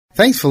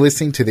Thanks for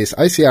listening to this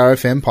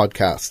OCRFM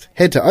podcast.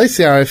 Head to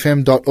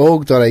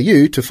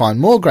ocrfm.org.au to find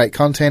more great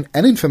content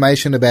and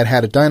information about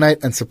how to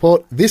donate and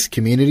support this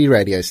community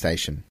radio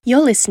station.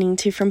 You're listening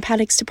to From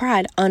Paddocks to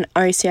Pride on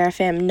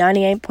OCRFM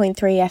 98.3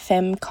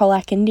 FM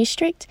Colac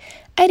District,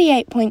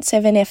 88.7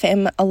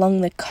 FM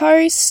along the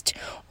coast,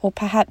 or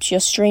perhaps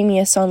you're streaming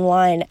us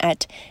online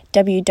at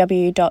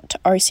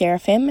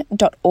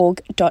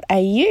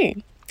www.ocrfm.org.au.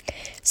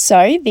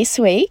 So this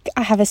week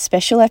I have a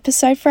special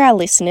episode for our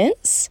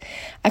listeners.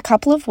 A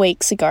couple of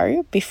weeks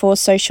ago, before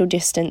social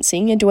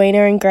distancing,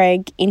 Edwina and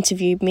Greg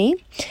interviewed me,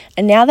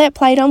 and now that it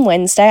played on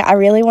Wednesday, I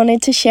really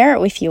wanted to share it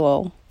with you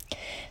all.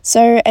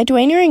 So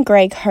Edwina and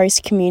Greg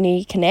host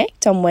Community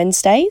Connect on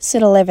Wednesdays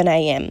at 11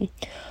 a.m.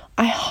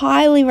 I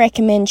highly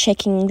recommend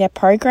checking their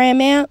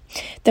program out.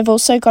 They've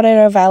also got it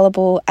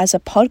available as a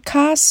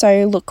podcast,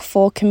 so look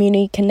for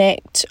Community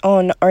Connect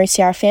on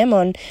OCRFM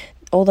on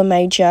all the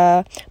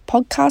major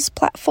podcast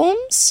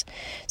platforms.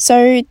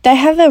 So they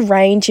have a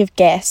range of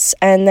guests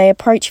and they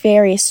approach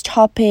various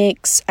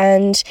topics,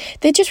 and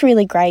they're just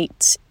really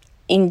great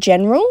in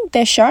general,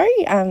 their show,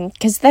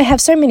 because they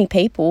have so many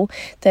people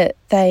that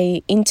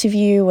they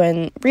interview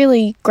and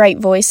really great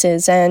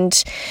voices,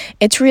 and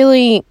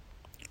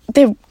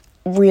they're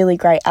really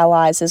great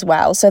allies as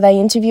well. So they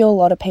interview a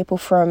lot of people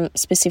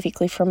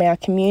specifically from our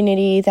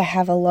community. They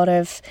have a lot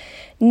of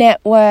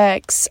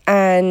networks,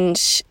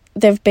 and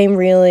they've been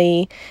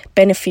really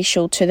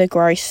beneficial to the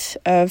growth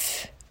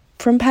of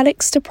From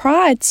Paddocks to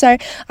Pride. So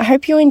I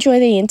hope you enjoy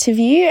the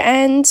interview,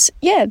 and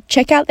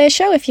check out their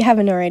show if you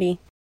haven't already.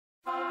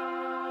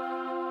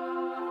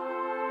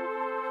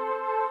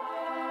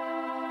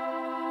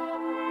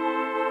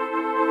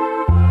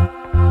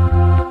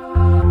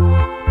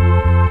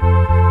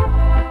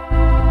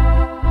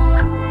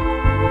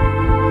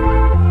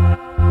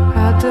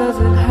 How does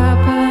it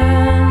happen?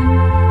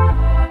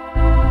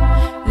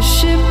 The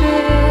ship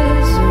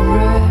is a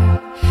wreck.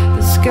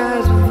 The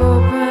skies have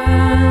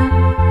opened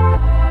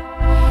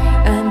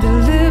and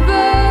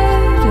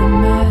delivered a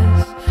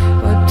mess.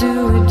 What do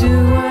we do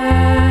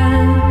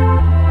when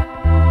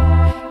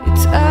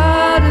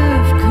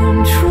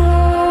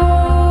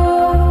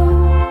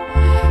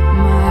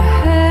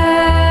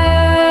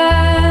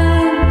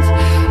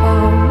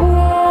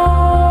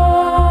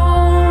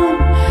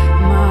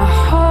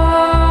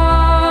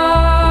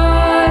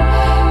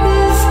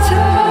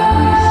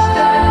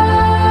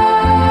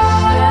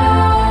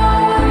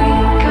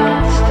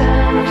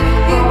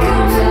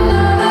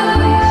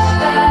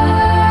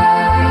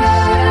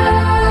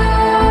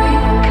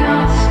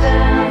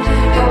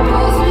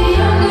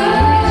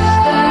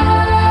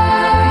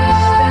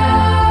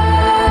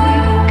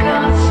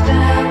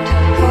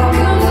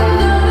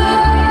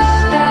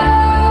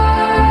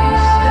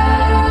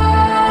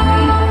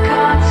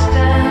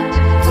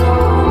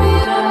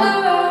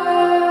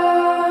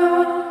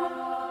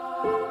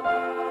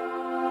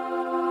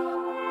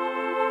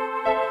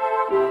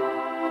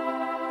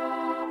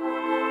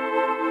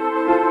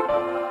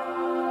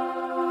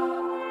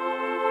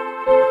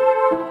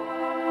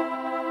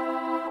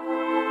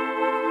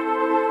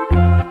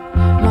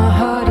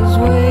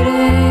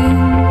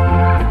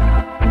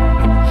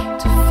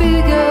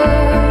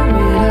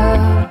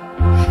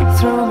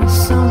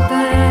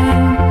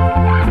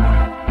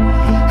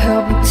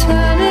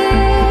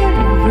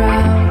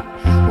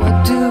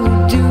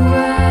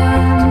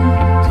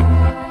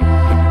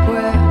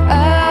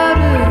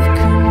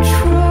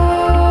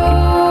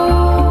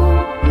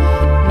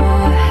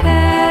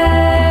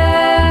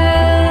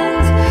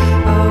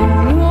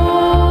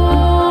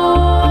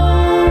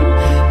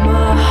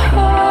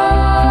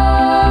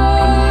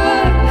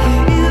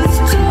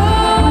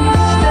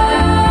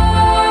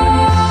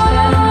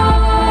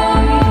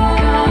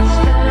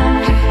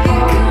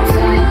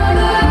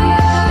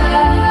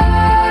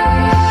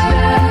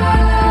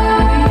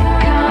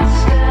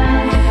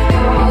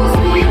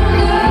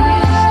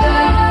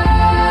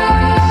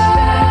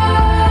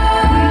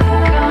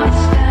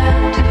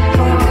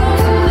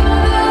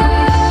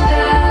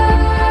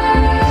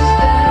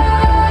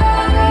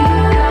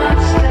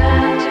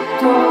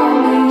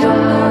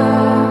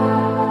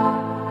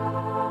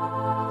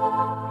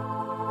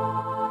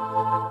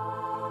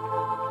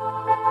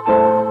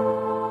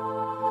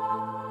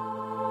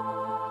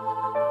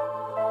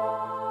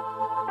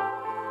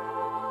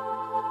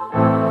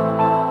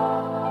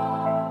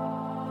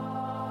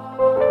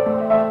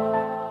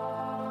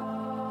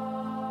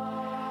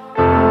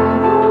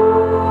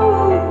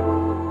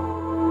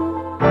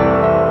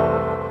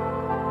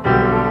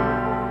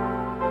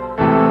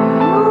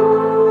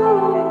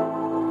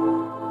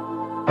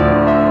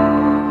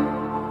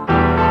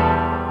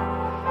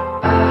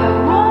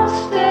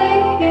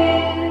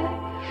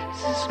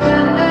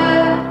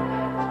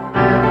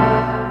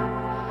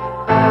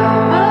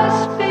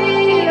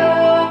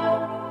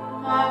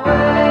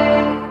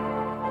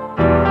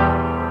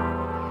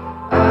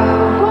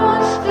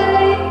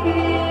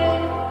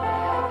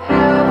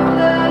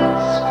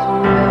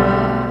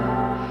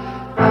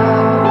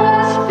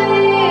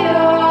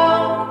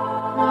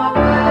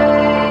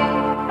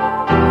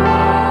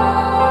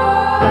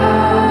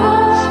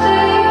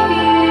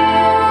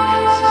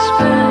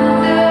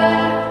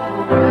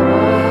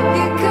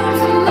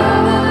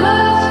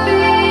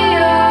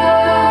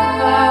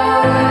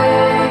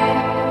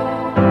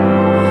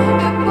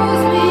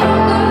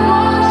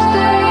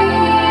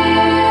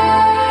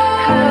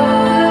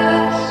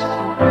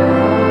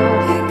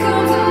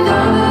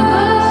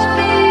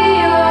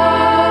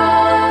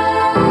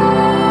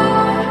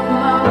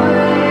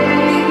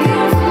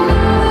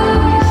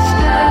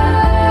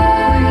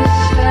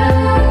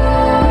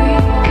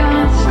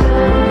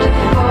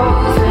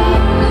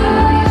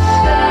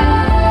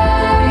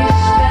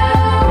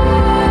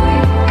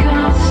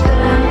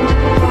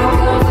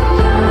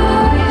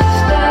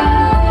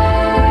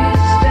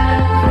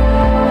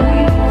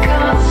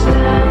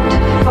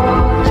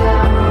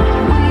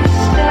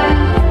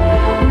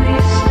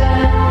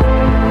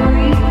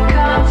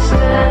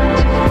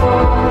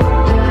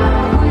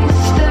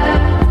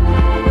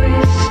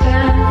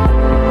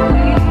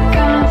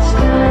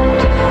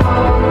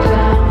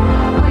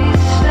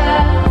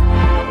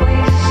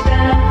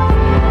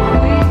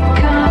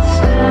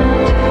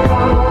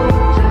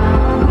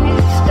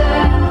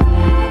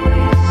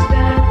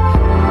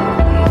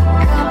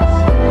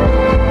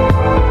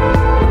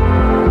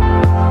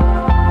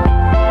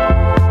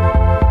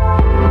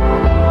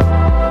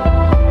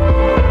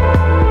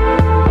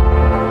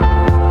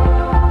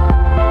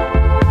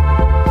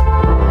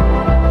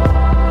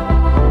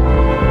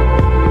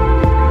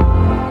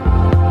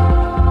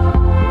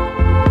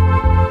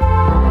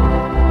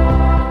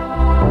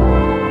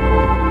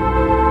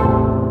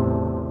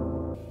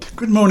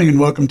morning and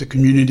welcome to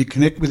Community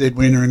Connect with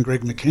Edwina and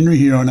Greg McHenry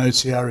here on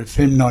OCR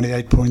FM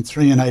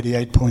 98.3 and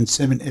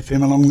 88.7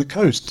 FM along the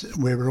coast,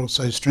 where we're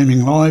also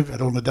streaming live at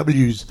all the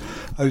W's,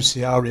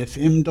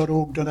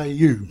 ocrfm.org.au.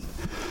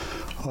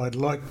 I'd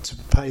like to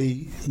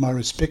pay my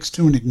respects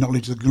to and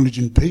acknowledge the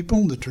Gulidjan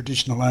people, the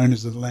traditional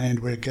owners of the land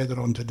we're gathered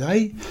on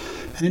today,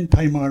 and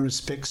pay my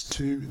respects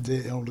to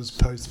their elders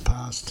both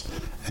past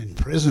and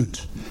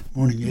present.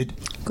 Morning, Ed.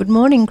 Good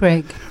morning,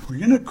 Greg. We're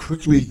going to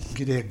quickly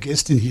get our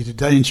guest in here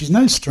today, and she's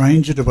no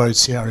stranger to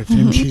OCR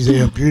FM. She's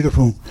our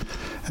beautiful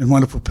and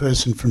wonderful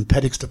person from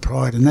Paddocks to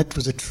Pride, and that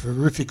was a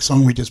terrific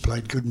song we just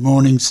played. Good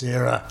morning,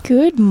 Sarah.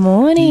 Good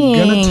morning.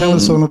 You're going to tell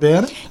us all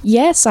about it?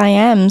 Yes, I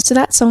am. So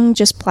that song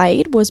just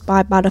played was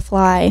by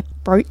Butterfly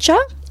Broacher.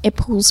 It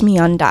Pulls Me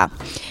Under.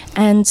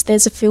 And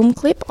there's a film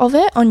clip of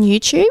it on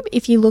YouTube.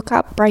 If you look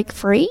up Break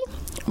Free,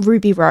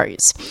 Ruby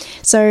Rose.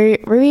 So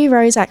Ruby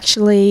Rose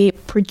actually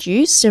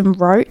produced and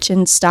wrote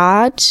and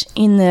starred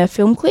in the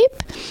film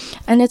clip.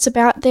 And it's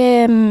about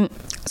them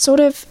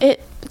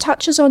it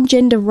touches on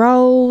gender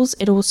roles.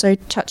 It also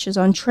touches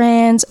on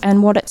trans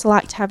and what it's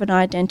like to have an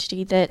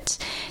identity that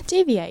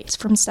deviates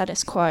from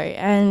status quo.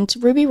 And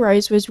Ruby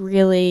Rose was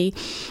really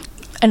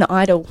an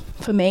idol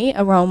for me,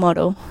 a role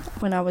model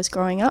when I was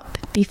growing up,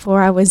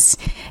 before I was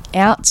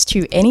out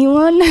to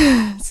anyone.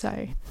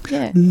 So,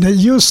 yeah. Now,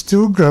 you're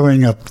still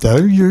growing up, though.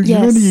 You're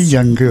only a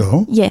young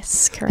girl.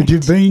 Yes, correct. But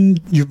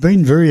you've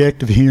been very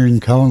active here in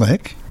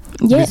Colac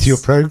with your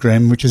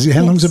program, which is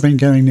how long's it been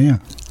going now?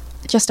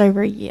 Just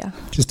over a year.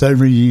 Just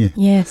over a year.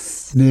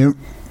 Yes. Now,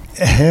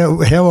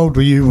 how old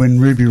were you when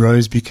Ruby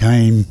Rose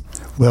became,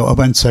 well, I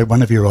won't say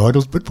one of your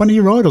idols, but one of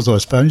your idols, I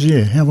suppose,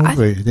 yeah. How old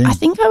were you then? I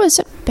think I was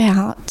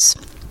about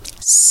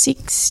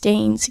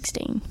 16.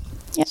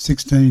 Yep.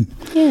 16.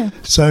 Yeah.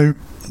 So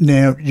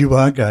now you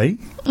are gay,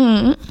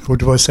 or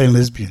do I say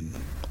lesbian?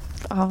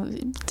 Oh,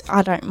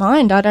 I don't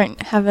mind. I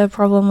don't have a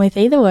problem with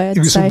either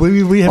word. So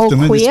we have to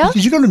learn queer. this,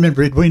 because you've got to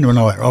remember, Edwina and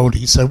I are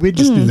oldies, so we're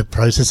just in the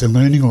process of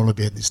learning all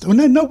about this. Well,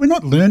 no, we're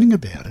not learning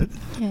about it.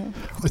 Yeah.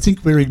 I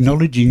think we're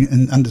acknowledging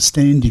and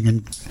understanding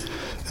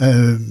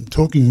and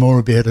talking more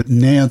about it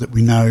now that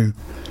we know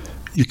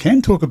you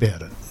can talk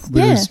about it.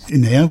 Whereas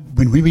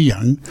when we were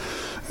young,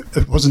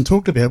 it wasn't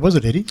talked about, was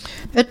it, Eddie?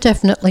 It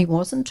definitely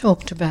wasn't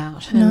talked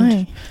about.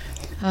 No.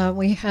 And,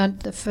 we had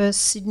the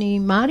first Sydney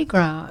Mardi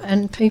Gras,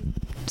 and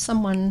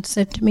someone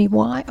said to me,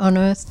 why on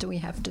earth do we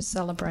have to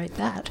celebrate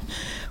that?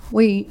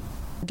 We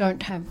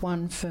don't have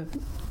one for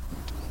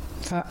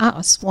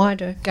us. Why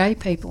do gay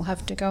people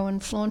have to go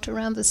and flaunt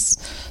around the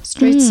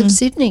streets of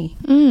Sydney?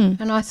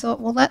 And I thought,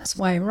 well, that's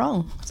way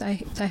wrong.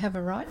 They have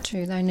a right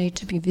to. They need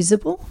to be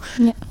visible.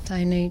 Yeah.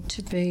 They need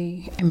to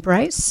be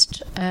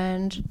embraced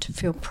and to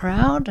feel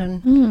proud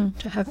and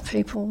to have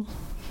people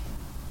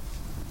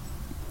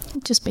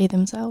just be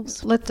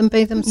themselves. Let them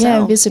be themselves.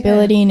 Yeah,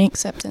 visibility and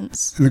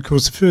acceptance. And of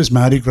course, the first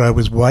Mardi Gras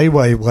was way,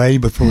 way, way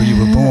before you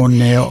were born.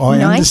 Now I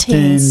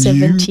understand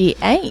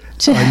 1978.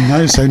 I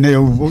know. So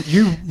now,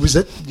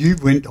 you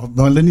went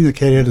by letting the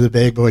cat out of the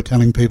bag by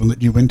telling people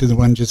that you went to the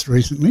one just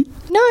recently.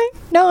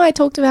 No, I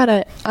talked about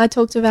it. I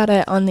talked about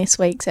it on this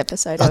week's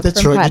episode.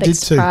 That's from right, you did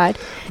Paddocks too. Pride.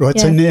 Right.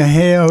 Yeah. So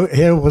now,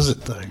 how was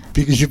it though?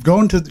 Because you've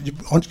gone to.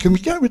 Can we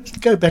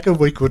go back a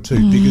week or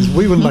two? Because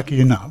we were lucky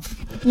enough.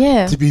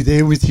 Yeah. To be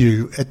there with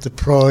you at the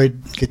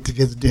Pride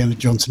get-together down at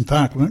Johnson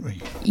Park, weren't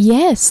we?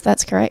 Yes,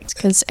 that's correct,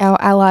 because our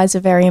allies are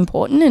very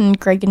important, and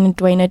Greg and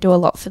Edwina do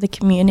a lot for the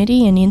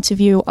community and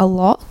interview a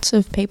lot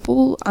of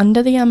people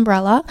under the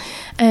umbrella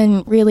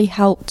and really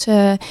help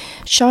to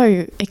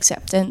show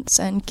acceptance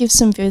and give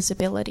some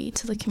visibility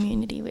to the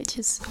community, which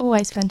is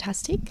always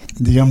fantastic.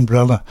 The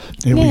umbrella.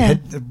 Now,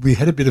 we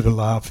had a bit of a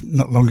laugh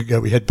not long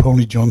ago. We had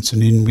Paulie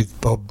Johnson in with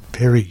Bob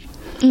Perry,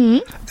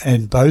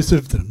 and both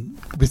of them,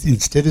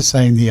 instead of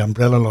saying the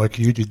umbrella like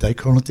you did, they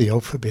call it the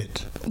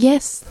alphabet.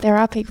 Yes, there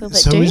are people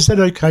that do. So is that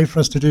okay for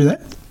us to do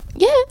that?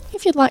 Yeah,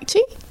 if you'd like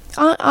to.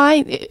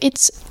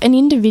 It's an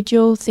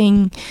individual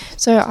thing.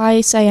 So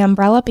I say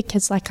umbrella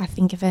because, I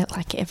think of it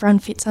like everyone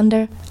fits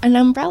under an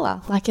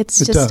umbrella.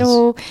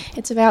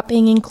 It's about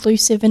being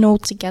inclusive and all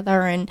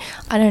together. And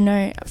I don't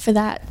know, for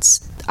that,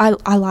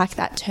 I like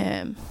that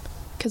term,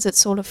 because it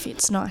sort of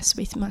fits nice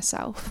with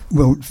myself.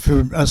 Well,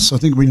 for us, I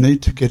think we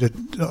need to get it,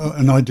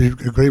 and I do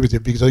agree with you,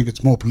 because I think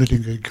it's more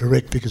politically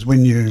correct, because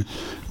when you're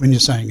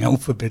saying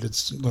alphabet,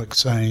 it's like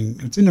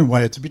saying, in a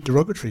way, it's a bit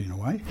derogatory in a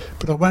way,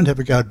 but I won't have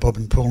a go at Bob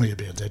and Paulie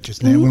about that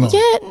just now, will I?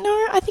 Yeah,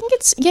 no, I think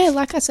it's,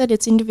 like I said,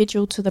 it's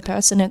individual to the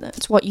person, and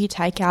it's what you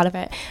take out of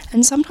it.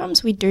 And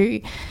sometimes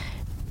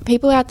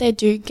people out there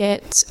do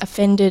get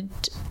offended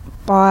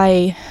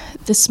by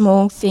the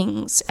small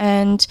things,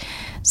 and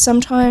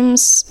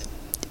sometimes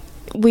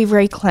we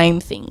reclaim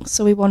things,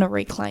 so we want to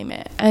reclaim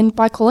it. And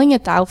by calling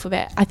it the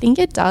alphabet, I think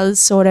it does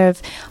sort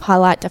of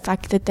highlight the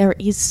fact that there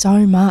is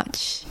so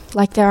much.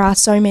 There are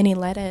so many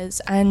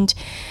letters, and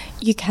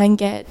you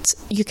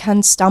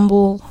can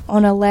stumble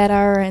on a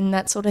letter and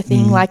that sort of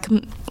thing. Like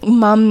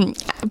Mum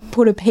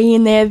put a P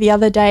in there the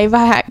other day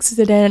by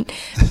accident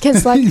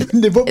because like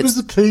what was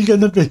the P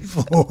going to be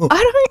for?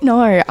 I don't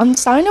know. I'm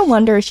starting to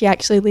wonder if she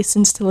actually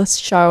listens to this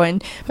show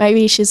and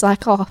maybe she's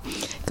like, oh,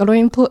 got to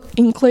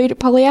include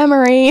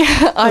polyamory.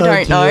 I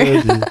don't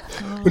know.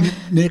 Well,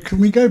 now, can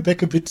we go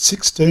back a bit?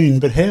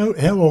 16, but how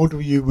old were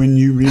you when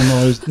you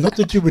realised, not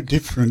that you were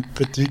different,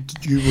 but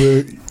that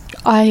you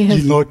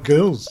like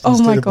girls?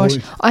 Oh my of gosh,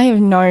 boys? I have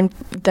known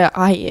that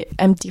I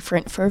am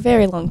different for a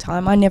very long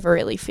time. I never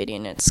really fit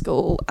in at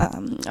school. I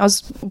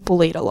was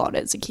bullied a lot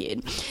as a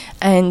kid,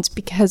 and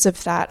because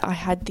of that, I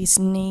had this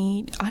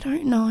need. I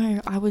don't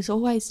know. I was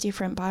always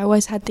different, but I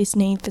always had this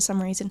need for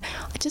some reason.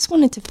 I just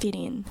wanted to fit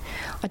in.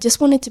 I just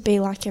wanted to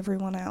be like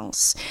everyone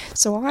else.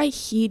 So I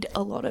hid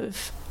a lot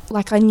of.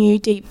 Like I knew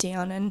deep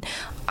down, and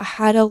I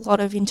had a lot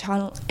of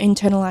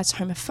internalized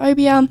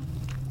homophobia,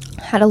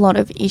 had a lot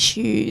of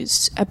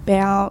issues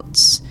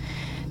about,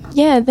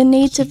 the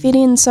need to fit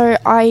in, so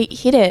I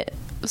hid it.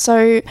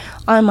 So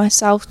I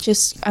myself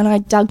I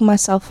dug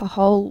myself a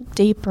hole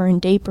deeper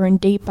and deeper and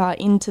deeper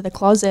into the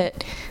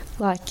closet.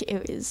 Like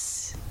it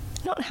was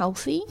not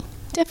healthy.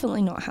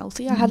 Definitely not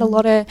healthy. I had a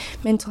lot of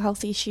mental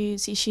health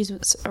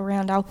issues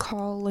around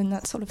alcohol and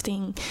that sort of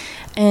thing.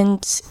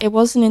 And it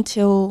wasn't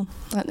until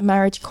like the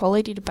marriage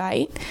equality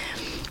debate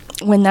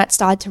when that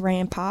started to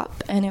ramp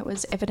up and it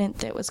was evident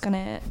that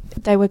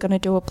they were gonna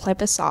do a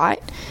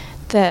plebiscite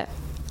that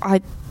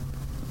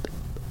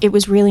it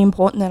was really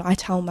important that I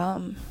tell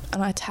Mum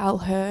and I tell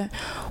her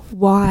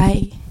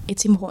why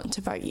it's important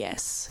to vote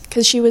yes.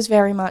 Because she was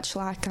very much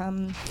like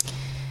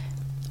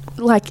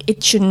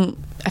it shouldn't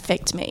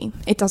affect me.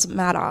 It doesn't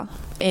matter.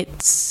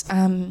 It's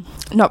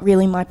not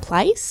really my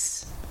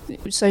place.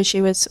 So she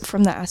was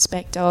from the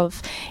aspect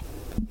of,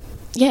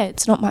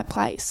 it's not my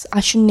place. I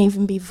shouldn't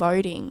even be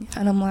voting.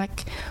 And I'm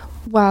like,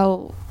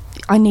 well,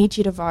 I need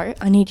you to vote.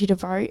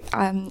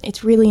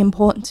 It's really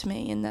important to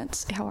me. And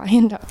that's how I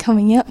end up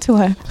coming out to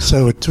her.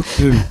 So it took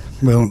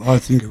I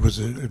think it was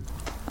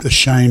a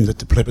shame that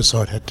the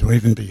plebiscite had to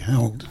even be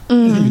held.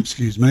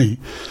 Excuse me.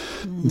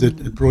 That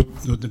it brought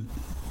the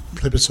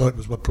plebiscite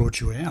was what brought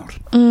you out.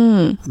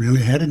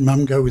 Really? How did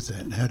Mum go with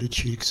that? How did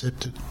she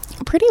accept it?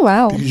 Pretty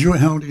well. Because you're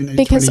how old are you now?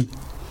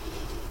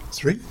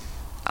 23?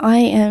 I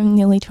am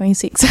nearly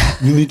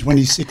 26. Nearly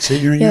 26, so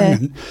you're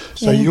young.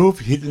 So you've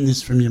hidden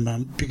this from your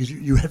mum because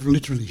you have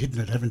literally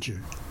hidden it, haven't you?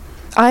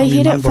 I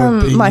hid it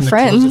from my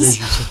friends.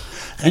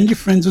 And your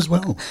friends as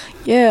well.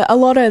 Yeah, a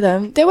lot of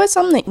them. There were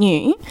some that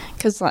knew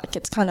because like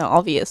it's kind of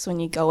obvious when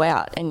you go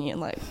out and you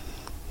like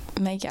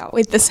make out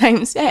with the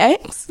same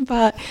sex,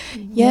 but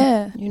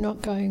you're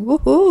not going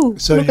woohoo,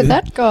 so look at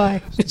that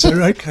guy. So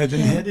okay,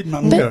 then how did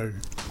Mum go?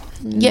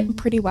 Yeah,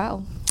 pretty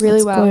well, really.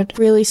 That's well, good.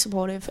 Really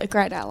supportive, a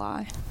great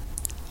ally.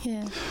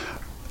 Yeah,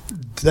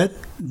 that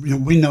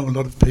we know a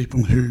lot of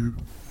people who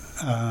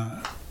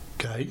are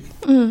gay,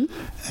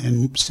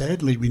 and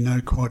sadly we know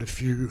quite a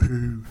few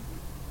who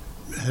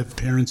have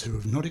parents who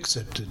have not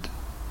accepted.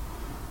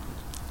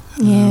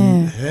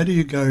 How do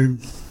you go?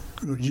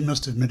 You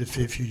must have met a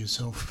fair few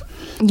yourself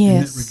in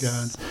that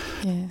regard.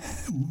 Yeah.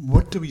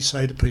 What do we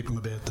say to people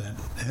about that?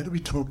 How do we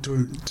talk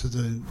to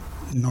the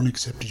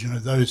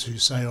non-acceptors? Those who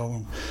say,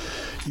 "Oh,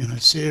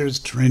 Sarah's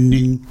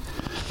trending."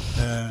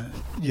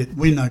 Yet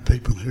we know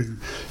people who,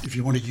 if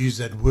you want to use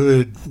that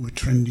word, were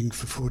trending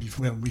for 40.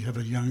 Well, we have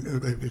a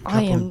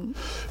couple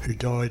who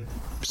died.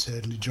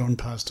 Sadly, John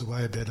passed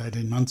away about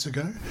 18 months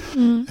ago,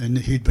 and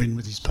he'd been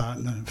with his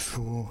partner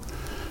for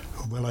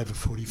well over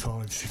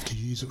 45, 50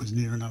 years. It was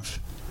near enough.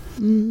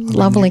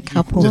 Lovely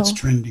couple. That's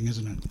trending,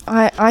 isn't it?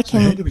 I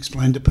can. So how do you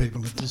explain to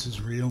people that this is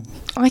real?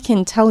 I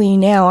can tell you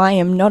now, I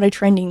am not a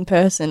trending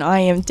person. I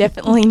am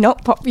definitely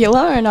not popular,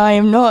 and I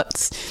am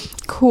not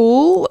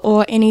cool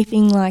or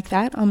anything like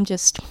that. I'm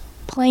just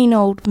plain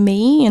old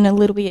me and a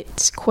little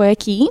bit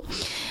quirky.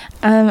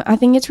 I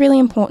think it's really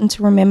important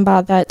to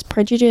remember that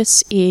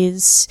prejudice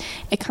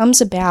comes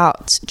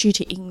about due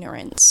to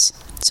ignorance.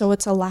 So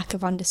it's a lack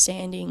of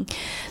understanding.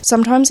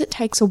 Sometimes it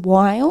takes a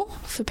while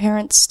for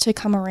parents to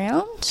come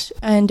around,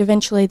 and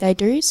eventually they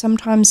do.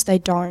 Sometimes they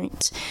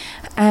don't.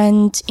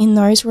 And in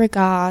those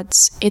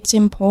regards, it's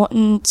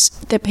important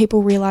that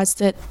people realise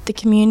that the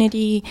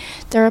community,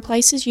 there are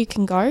places you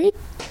can go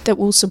that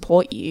will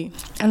support you.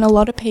 And a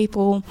lot of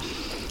people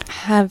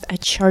have a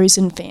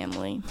chosen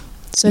family.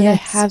 So they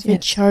have a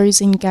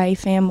chosen gay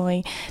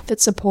family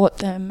that support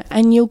them.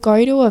 And you'll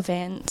go to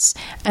events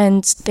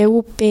and there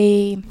will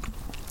be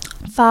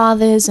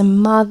fathers and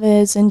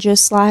mothers and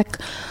just like,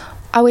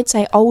 I would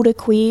say older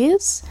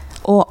queers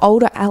or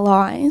older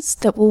allies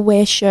that will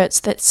wear shirts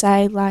that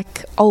say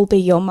like, I'll be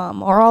your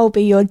mum or I'll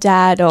be your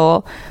dad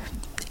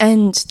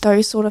and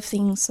those sort of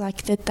things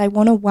like that. They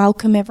want to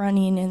welcome everyone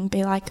in and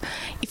be like,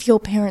 if your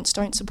parents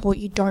don't support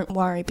you, don't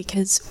worry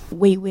because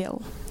we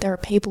will. There are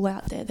people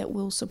out there that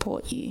will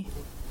support you.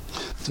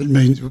 That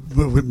means,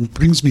 well, it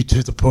brings me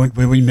to the point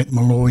where we met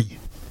Malloy.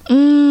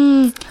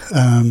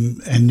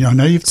 And I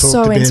know you've talked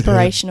So about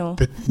inspirational.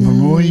 her, but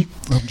Malloy,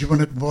 well, do you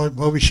want to,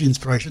 why was she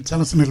inspirational?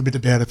 Tell us a little bit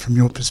about it from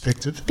your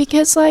perspective.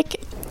 Because,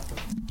 like,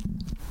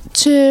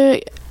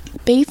 to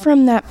be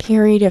from that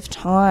period of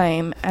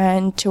time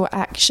and to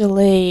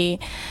actually...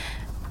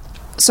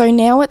 So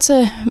now it's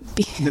a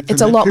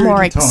lot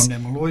more... Now,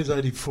 Malloy's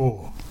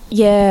 84.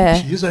 Yeah.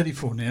 She is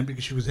 84 now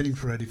because she was heading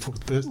for her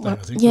 84th birthday, I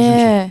think,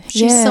 Yeah. wasn't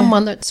She's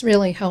someone that's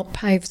really helped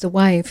pave the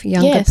way for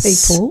younger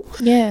people.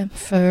 Yeah.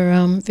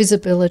 For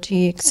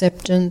visibility,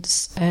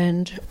 acceptance,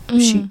 and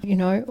she,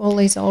 all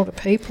these older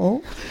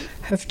people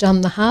have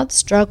done the hard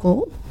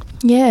struggle.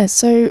 Yeah,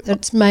 so...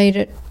 That's made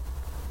it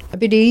a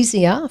bit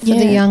easier for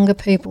the younger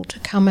people to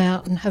come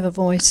out and have a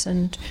voice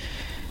and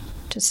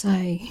to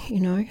say,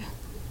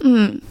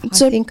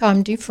 I think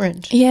I'm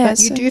different. Yeah, but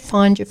you do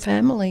find your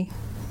family.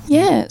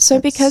 Yeah,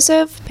 so because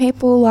of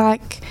people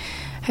like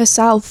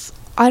herself,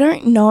 I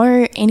don't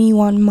know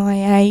anyone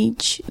my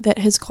age that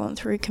has gone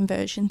through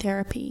conversion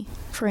therapy,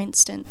 for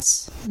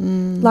instance.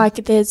 Like,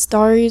 there's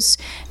those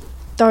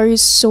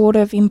sort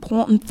of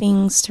important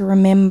things to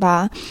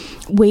remember.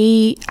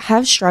 We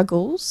have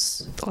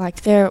struggles,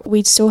 like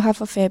we still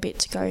have a fair bit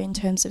to go in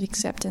terms of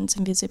acceptance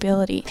and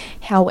visibility.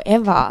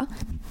 However,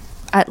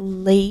 at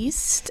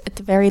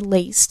the very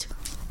least,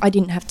 I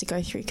didn't have to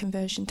go through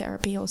conversion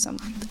therapy or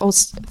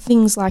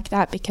things like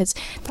that, because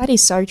that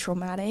is so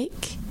traumatic.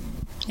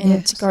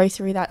 And to go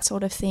through that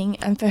sort of thing,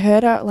 and for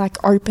her to like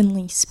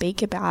openly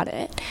speak about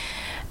it,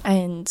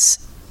 and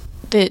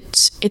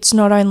that it's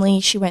not only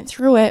she went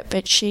through it,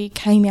 but she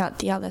came out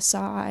the other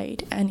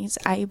side and is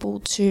able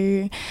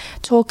to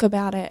talk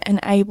about it and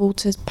able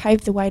to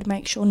pave the way to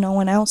make sure no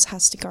one else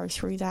has to go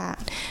through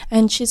that.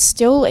 And she's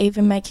still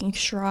even making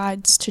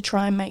strides to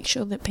try and make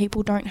sure that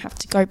people don't have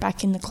to go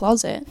back in the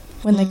closet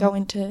when they go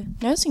into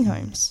nursing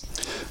homes.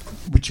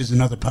 Which is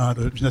another part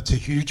of that's a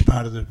huge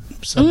part of the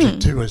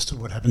subject too, as to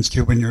what happens to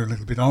you when you're a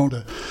little bit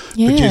older.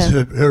 Yeah. Which is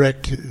her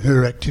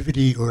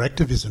activity or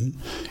activism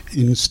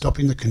in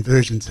stopping the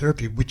conversion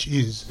therapy, which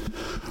is,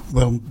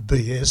 well,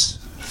 BS,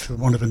 for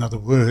want of another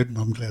word.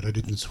 I'm glad I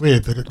didn't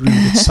swear, but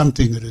it's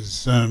something that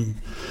is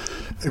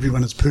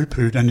everyone has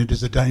poo-pooed, and it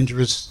is a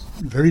dangerous,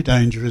 very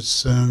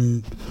dangerous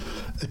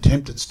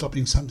attempt at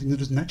stopping something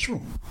that is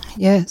natural.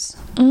 Yes,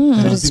 And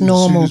that I is think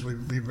normal. As soon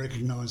as we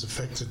recognise the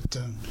fact that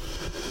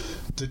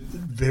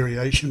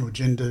variation or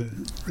gender,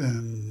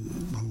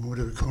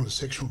 whatever we call it,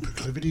 sexual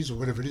proclivities or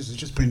whatever it is, it's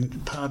just been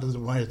part of the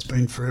way it's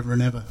been forever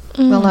and ever.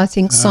 Well, I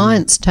think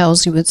science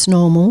tells you it's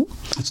normal.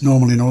 It's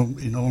normal in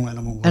all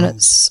animal worlds. And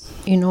it's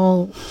in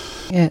all,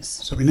 yes.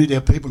 So we need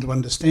our people to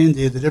understand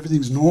there that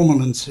everything's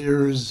normal, and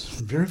Sarah is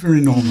very,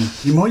 very normal.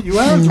 You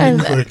are a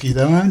little quirky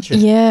though, aren't you?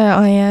 Yeah,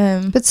 I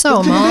am. But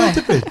so am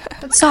I.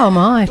 But so am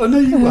I. I know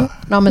you are.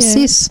 And I'm a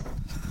cis.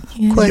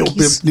 Yeah.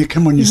 Quirkies. Now,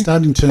 come on, you're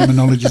starting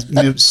terminologies.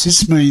 Now,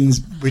 cis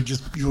means when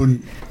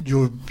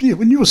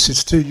you're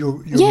cis too,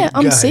 you're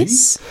I'm gay.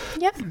 cis.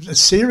 Yep.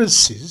 Sarah's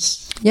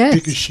cis Yes.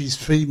 because she's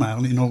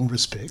female in all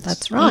respects.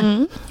 That's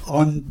right.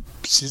 I'm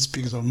cis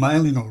because I'm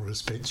male in all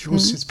respects. You're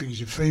cis because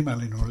you're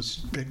female in all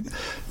respects.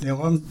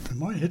 Now, am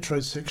I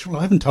heterosexual?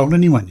 I haven't told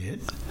anyone yet.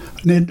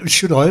 Now,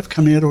 should I have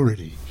come out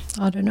already?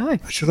 I don't know.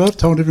 Should I have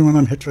told everyone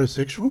I'm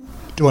heterosexual?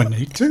 Do I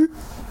need to?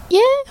 Yeah,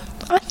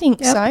 I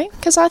think so,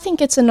 because I think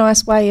it's a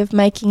nice way of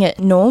making it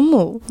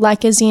normal.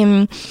 Like, as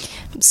in,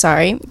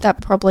 sorry, that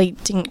probably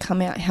didn't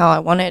come out how I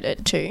wanted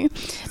it to,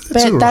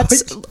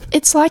 but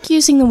it's like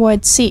using the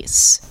word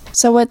cis.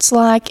 So it's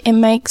like, it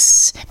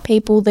makes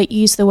people that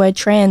use the word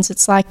trans,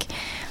 it's like,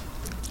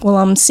 well,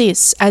 I'm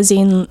cis, as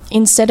in,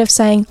 instead of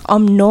saying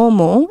I'm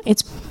normal,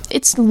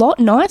 it's a lot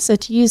nicer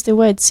to use the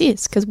word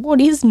cis, because what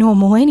is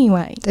normal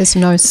anyway? There's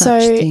no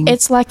such thing. So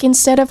it's like,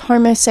 instead of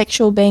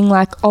homosexual being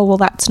like, oh, well,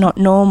 that's not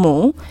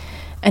normal,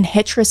 and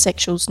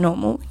heterosexual's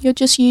normal, you're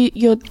just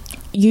you're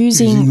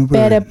using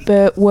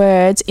better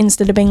words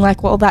instead of being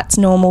like, well, that's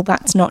normal,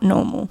 that's not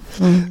normal.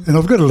 And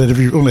I've got to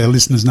let all our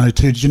listeners know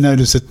too, did you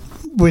notice that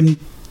when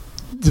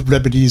the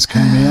rabbit ears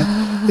came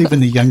out, even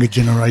the younger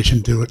generation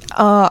do it?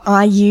 Oh,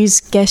 I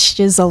use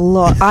gestures a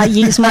lot. I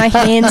use my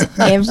hands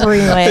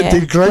everywhere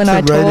They're great when for I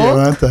radio, talk.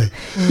 aren't they?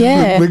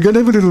 Yeah. We're going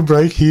to have a little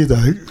break here,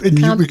 though,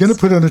 and we're going to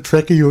put on a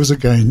track of yours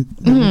again.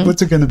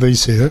 What's it going to be,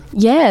 Sarah?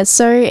 Yeah,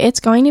 so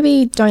it's going to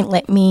be Don't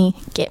Let Me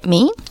Get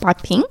Me by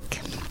Pink.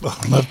 Oh,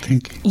 I love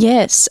Pink.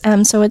 Yes,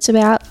 so it's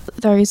about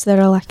those that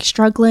are like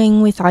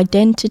struggling with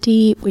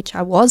identity, which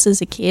I was as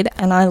a kid,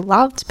 and I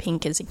loved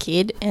Pink as a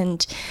kid,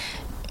 and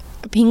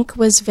Pink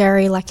was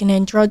very like an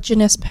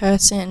androgynous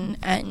person,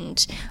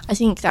 and I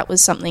think that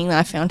was something that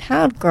I found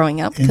hard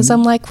growing up, because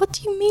I'm like, what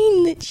do you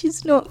mean that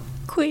she's not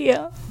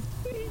queer?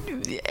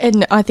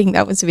 And I think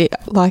that was a bit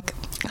like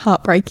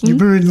heartbreaking. You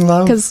were in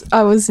love? Because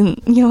I was in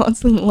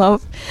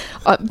love.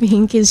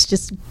 Pink is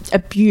just a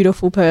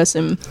beautiful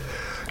person,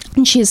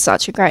 and she's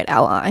such a great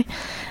ally.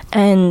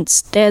 And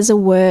there's a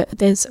line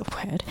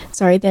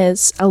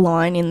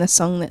in the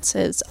song that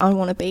says, I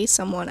want to be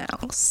someone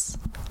else.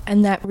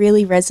 And that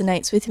really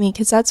resonates with me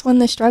because that's one of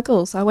the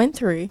struggles I went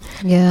through.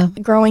 Yeah.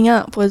 Growing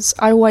up was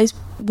I always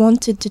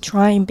wanted to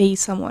try and be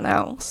someone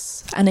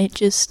else, and I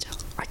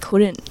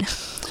couldn't.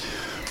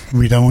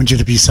 We don't want you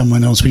to be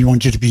someone else. We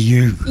want you to be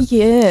you.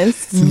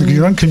 Yes. Look,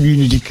 you're on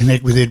Community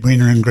Connect with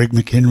Edwina and Greg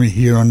McHenry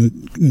here on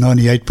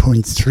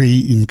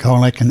 98.3 in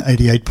Colac and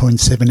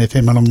 88.7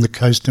 FM along the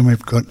coast. And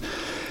we've got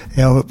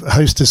our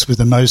hostess with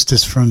the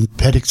mostest from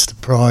Paddocks to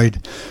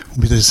Pride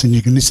with us. And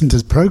you can listen to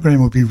the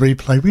program will be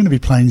replayed. We're going to be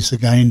playing this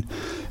again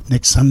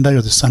next Sunday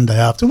or the Sunday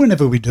after,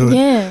 whenever we do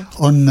it,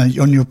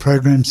 on your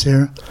program,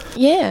 Sarah.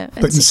 Yeah,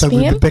 But so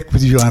we'll be back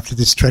with you after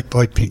this track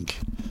by Pink.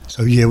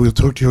 So, yeah, we'll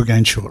talk to you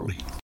again shortly.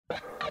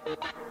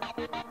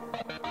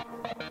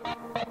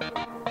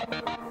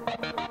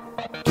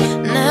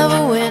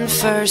 Never win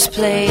first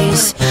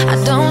place, I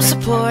don't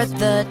support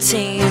the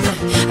team,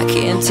 I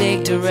can't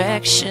take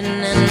direction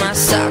and my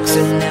socks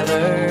are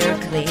never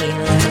clean.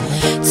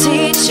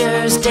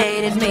 Teachers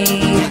dated me,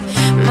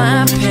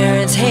 my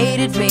parents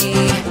hated me,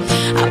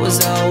 I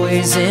was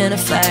always in a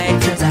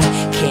fight cause I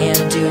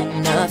can't do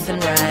nothing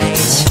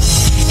right.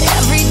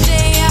 Every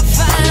day I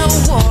fight a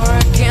war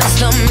against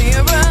the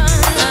mirror,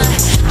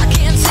 I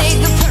can't take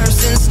the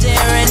person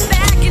staring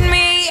back at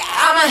me,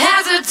 I'm a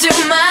hazard to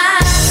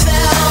myself.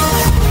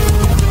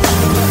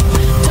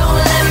 Don't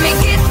let me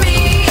get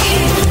me,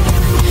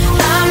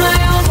 I'm my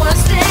own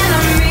worst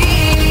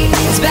enemy.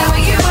 It's bad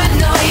when you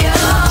know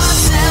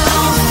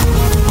yourself.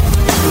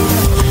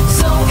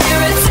 So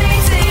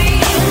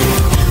irritating,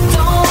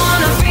 don't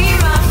wanna be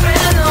my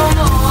friend no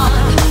more,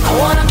 I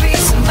wanna be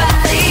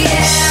somebody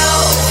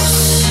else,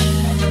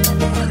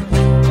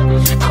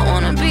 I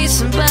wanna be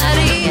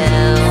somebody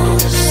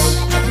else.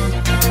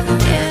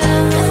 Yeah.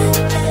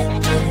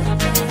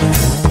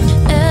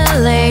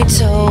 LA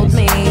told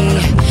me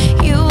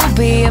you'll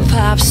be a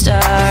pop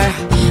star,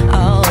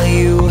 all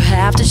you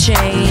have to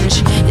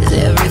change is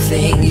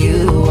everything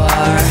you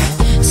are.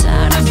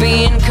 Tired of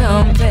being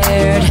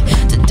compared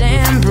to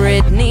damn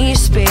Britney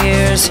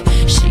Spears,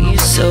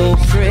 she's so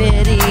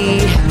pretty,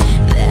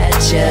 that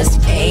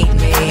just ain't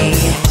me.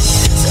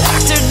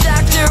 So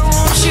doctor,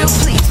 won't you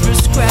please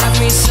prescribe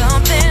me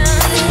something,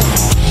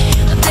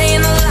 a day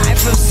in the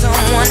life of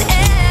someone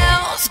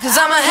else, cause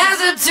I'm a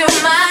hazard to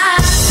myself.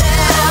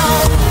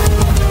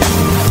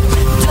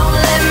 Don't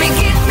let me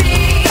get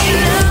me,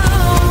 no,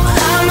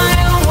 I'm my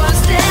own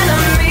worst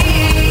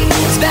enemy.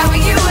 It's bad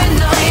when you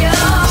know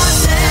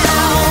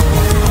yourself.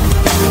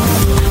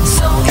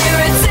 So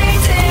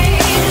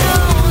irritating,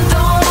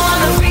 don't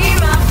wanna be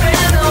my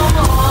friend no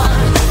more,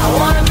 I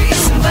wanna be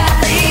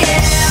somebody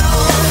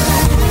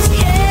else.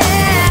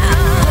 Yeah,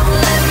 don't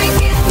let me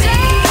get me,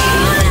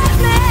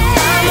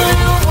 I'm my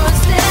own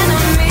worst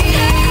enemy.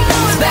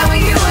 It's bad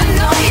when you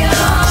know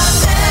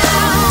yourself.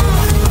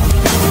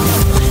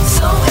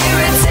 So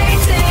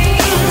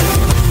irritating,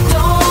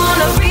 don't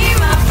wanna be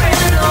my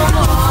friend no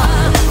more,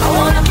 I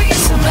wanna be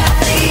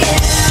somebody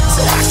else.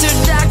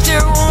 Doctor,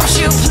 won't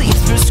you please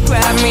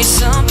prescribe me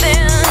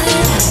something,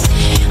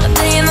 a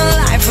day in the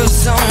life of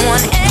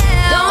someone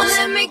else. Don't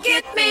let me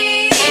get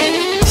me.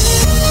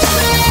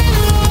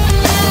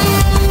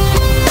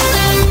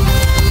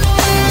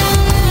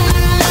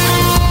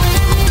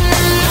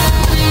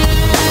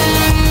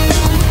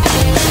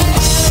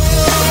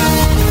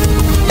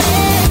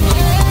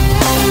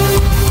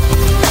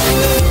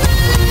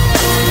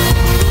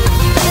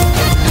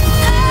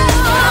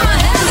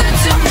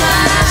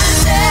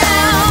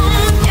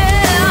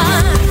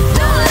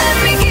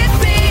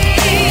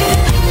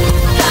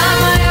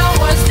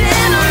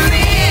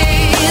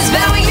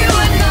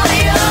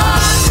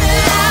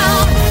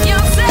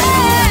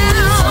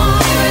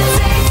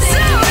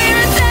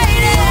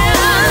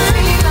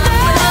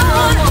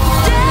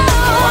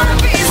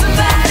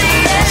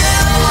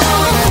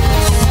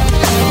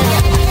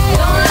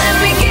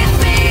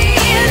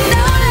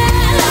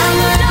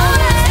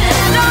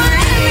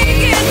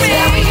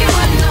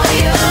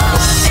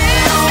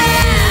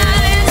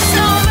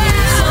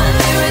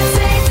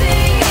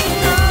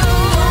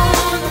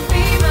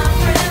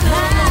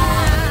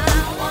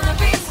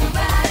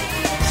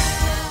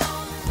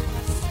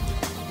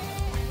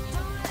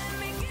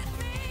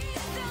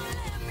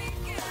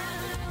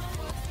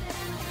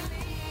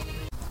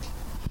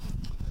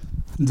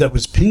 That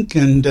was Pink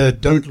and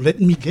Don't Let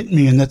Me Get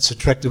Me, and that's a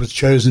track that was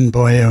chosen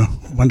by our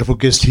wonderful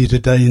guest here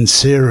today in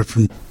Sarah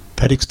from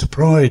Paddocks to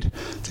Pride,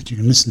 that you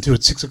can listen to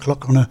at 6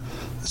 o'clock on a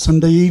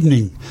Sunday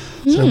evening.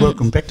 So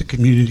welcome back to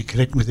Community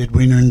Connect with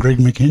Edwina and Greg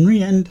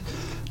McHenry, and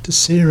to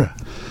Sarah.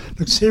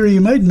 Look, Sarah,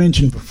 you made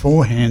mention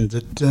beforehand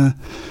that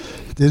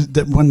there's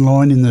that one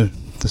line in the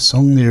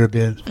song there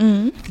about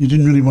you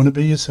didn't really want to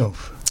be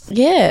yourself.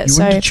 Yeah, You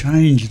wanted to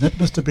change. That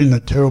must have been a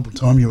terrible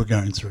time you were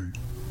going through.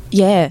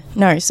 Yeah,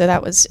 no, so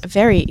that was a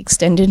very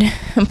extended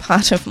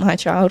part of my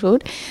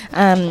childhood.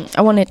 I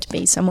wanted to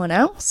be someone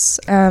else.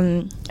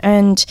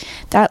 And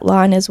that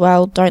line as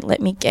well, don't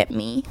let me get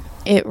me,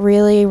 it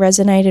really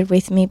resonated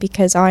with me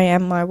because I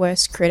am my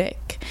worst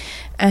critic.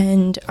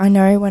 And I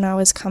know when I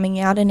was coming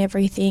out and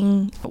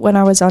everything, when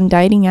I was on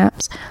dating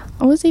apps,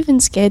 I was even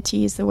scared to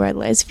use the word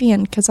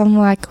lesbian because I'm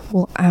like,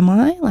 well, am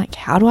I? Like,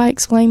 how do I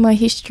explain my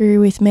history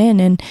with men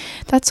and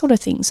that sort of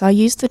thing? So I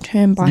used the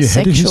term bisexual. You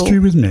had a history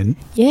with men?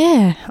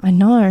 Yeah, I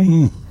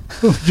know.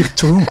 Oh, you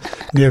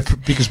talk. Now,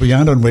 because we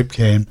aren't on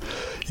webcam,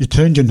 you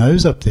turned your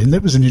nose up then.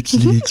 That was an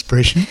interesting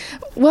expression.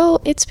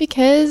 Well, it's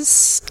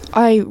because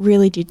I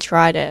really did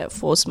try to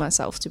force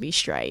myself to be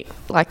straight.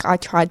 Like, I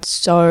tried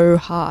so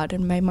hard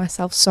and made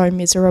myself so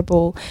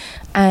miserable.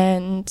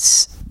 And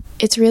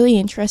it's really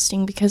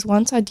interesting because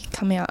once I did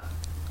come out,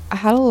 I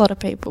had a lot of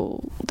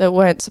people that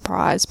weren't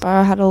surprised, but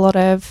I had a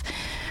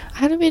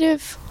bit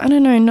of, I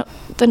don't know, not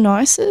the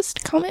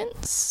nicest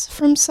comments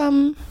from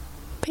some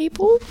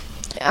people.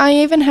 I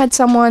even had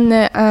someone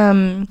that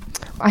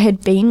I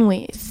had been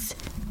with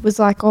was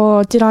like,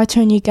 oh, did I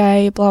turn you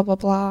gay, blah, blah,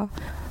 blah.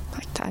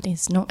 Like, that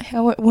is not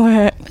how it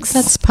works.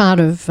 That's part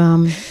of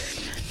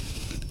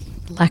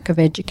lack of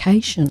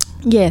education.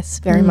 Yes,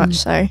 very much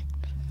so.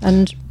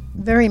 And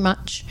very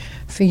much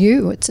for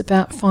you, it's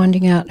about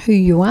finding out who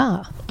you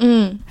are.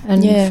 And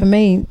for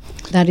me,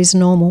 that is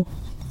normal.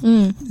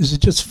 Is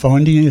it just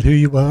finding out who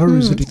you are, or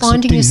is it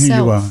accepting who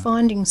you are?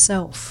 Finding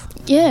self.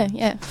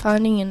 Yeah,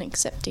 finding and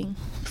accepting.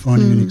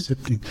 Finding and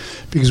accepting.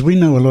 Because we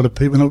know a lot of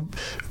people,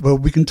 well,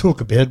 we can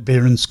talk about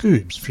Bear and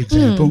Scoobs, for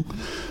example.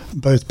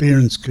 Both Bear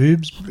and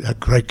Scoobs, a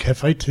great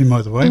cafe too,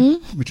 by the way,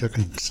 which I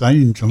can say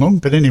in Geelong.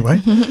 But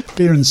anyway,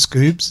 Bear and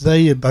Scoobs,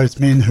 they are both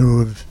men who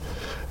have,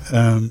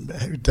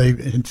 they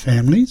had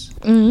families.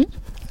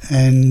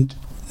 And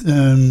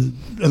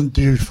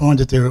do you find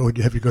that there, or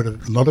have you got a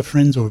lot of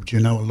friends, or do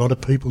you know a lot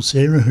of people,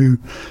 Sarah, who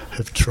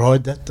have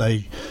tried that?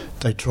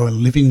 They try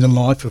living the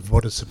life of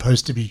what is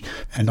supposed to be,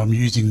 and I'm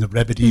using the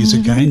rabbit ears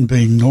again,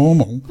 being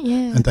normal,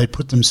 and they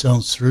put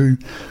themselves through,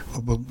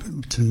 well,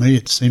 to me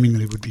it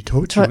seemingly would be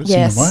torturous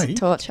in a way.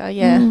 Torture,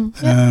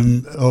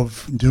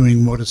 of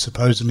doing what is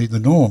supposedly the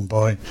norm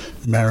by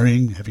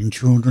marrying, having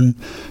children,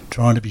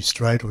 trying to be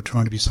straight or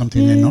trying to be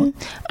something they're not.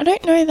 I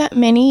don't know that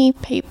many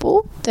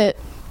people that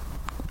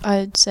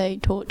I'd say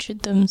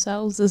tortured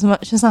themselves as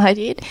much as I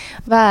did,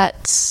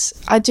 but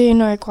I do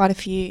know quite a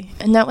few,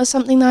 and that was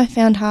something that I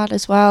found hard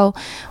as well,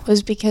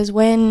 was because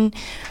when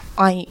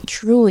I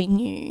truly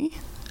knew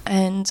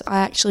and I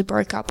actually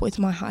broke up with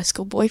my high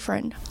school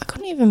boyfriend, I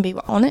couldn't even be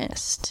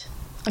honest.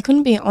 I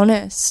couldn't be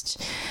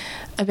honest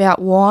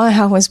about why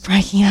I was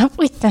breaking up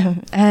with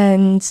them,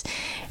 and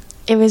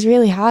it was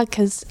really hard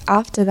because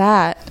after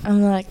that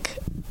I'm like,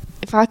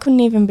 if I couldn't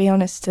even be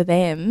honest to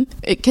them,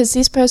 because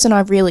this person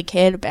I really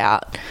cared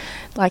about,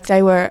 like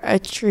they were a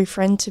true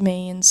friend to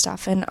me and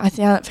stuff, and I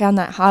found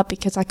that hard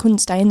because I couldn't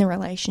stay in the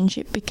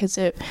relationship because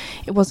it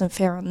wasn't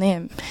fair on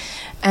them.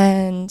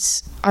 And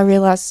I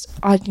realised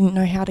I didn't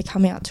know how to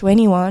come out to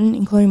anyone,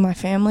 including my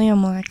family.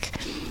 I'm like,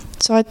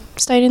 so I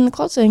stayed in the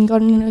closet and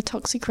got in a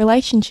toxic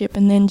relationship,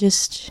 and then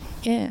just,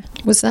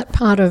 Was that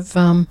part of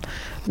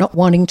not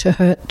wanting to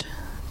hurt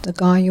the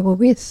guy you were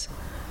with?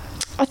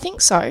 I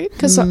think so,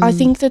 because I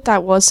think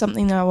that was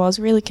something that I was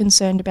really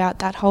concerned about,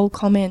 that whole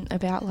comment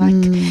about, like,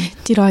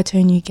 did I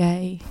turn you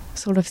gay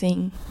sort of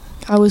thing.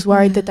 I was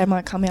worried that they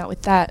might come out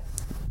with that.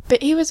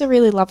 But he was a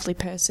really lovely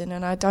person,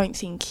 and I don't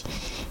think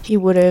he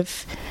would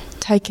have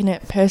taken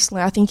it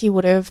personally. I think he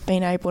would have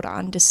been able to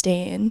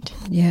understand.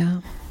 Yeah.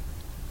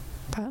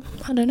 But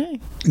I don't know.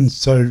 And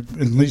so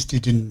at least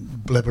you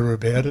didn't blabber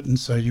about it, and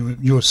so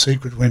your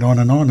secret went on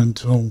and on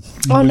until...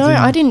 Oh, no,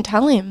 I didn't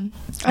tell him.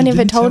 I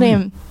never told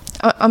him.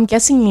 I'm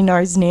guessing he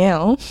knows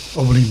now.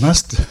 Oh, well, he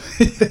must.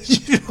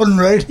 You're on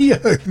radio.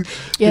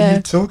 Yeah.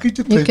 You're talking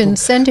to people. You can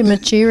send him a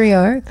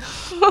Cheerio.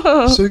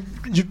 So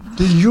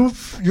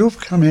you've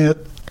come out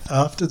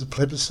after the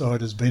plebiscite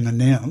has been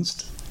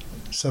announced,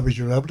 so was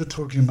you able to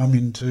talk your mum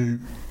into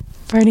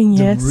voting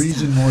the yes.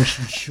 reason why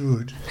she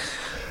should.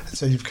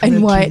 So you've come and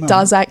out why to it your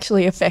does mum.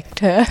 actually affect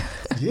her.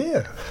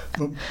 Yeah.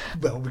 Well,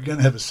 we're going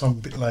to have a song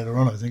a bit later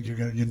on. I think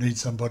you need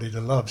somebody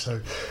to love.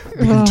 So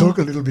we can talk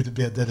a little bit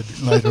about that a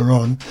bit later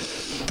on.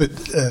 But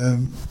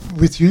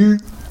with you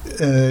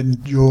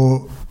and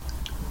your...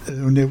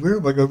 now, where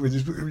have I got with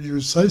this? Your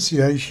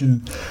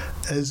association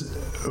as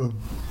a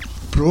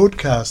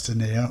broadcaster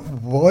now,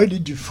 why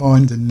did you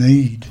find the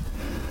need,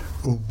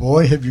 or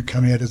why have you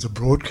come out as a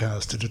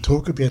broadcaster to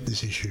talk about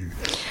this issue?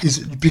 Is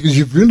it because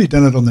you've really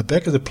done it on the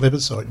back of the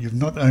plebiscite? You've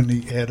not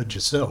only outed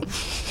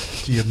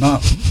yourself to your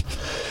mum,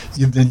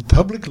 you've then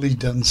publicly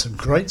done some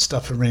great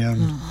stuff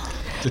around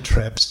the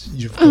traps.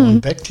 You've gone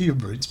back to your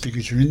roots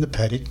because you're in the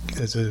paddock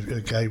as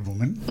a gay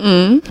woman,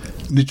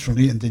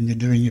 literally, and then you're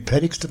doing your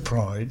paddocks to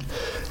Pride,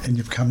 and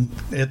you've come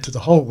out to the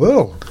whole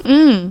world.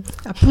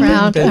 A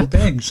proud... Bang, bang,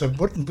 bang. So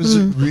what was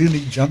it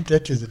really jumped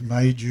at you that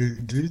made you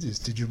do this?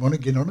 Did you want to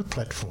get on a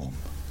platform?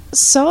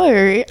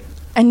 So,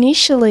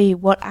 initially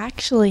what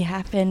actually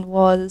happened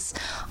was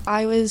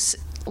I was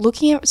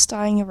looking at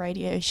starting a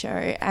radio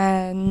show,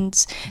 and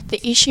the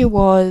issue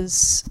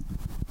was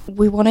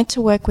we wanted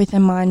to work with a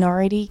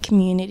minority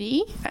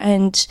community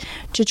and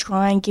to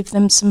try and give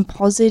them some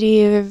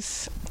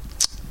positive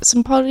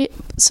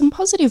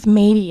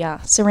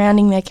media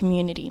surrounding their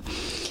community.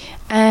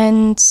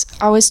 And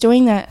I was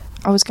doing that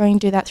I was going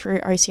to do that through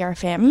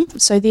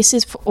OCRFM. So this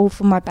is all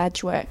for my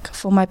badge work,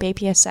 for my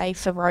BPSA,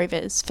 for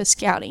Rovers, for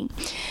Scouting.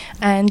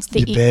 And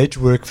Your badge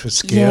work for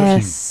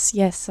Scouting?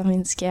 Yes, I'm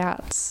in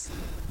Scouts.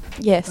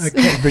 Yes.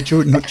 Okay, but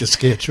you're not just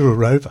Scouts, you're a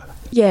Rover.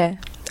 Yeah.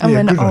 I'm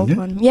an old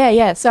one.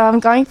 Yeah. So I'm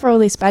going for all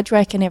this badge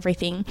work and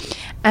everything.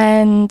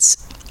 And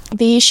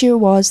the issue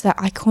was that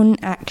I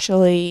couldn't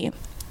actually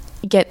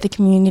get the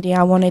community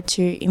I wanted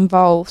to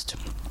involved.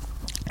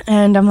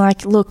 And I'm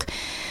like, look,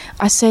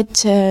 I said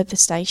to the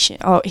station,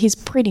 he's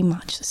pretty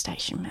much the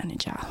station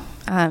manager,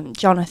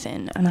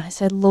 Jonathan, and I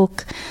said,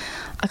 look,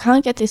 I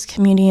can't get this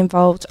community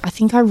involved. I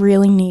think I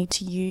really need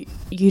to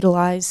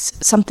utilise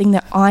something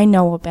that I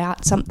know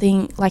about,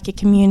 something like a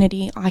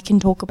community I can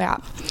talk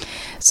about.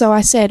 So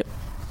I said,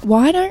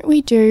 why don't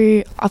we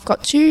I've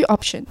got two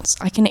options.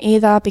 I can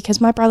either, because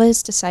my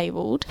brother's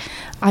disabled,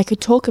 I could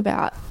talk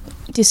about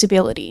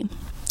disability,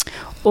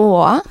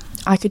 or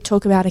I could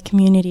talk about a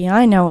community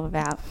I know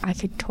about. I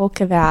could talk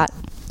about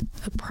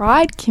a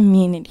pride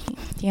community,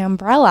 the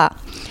umbrella.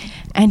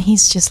 And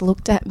he's just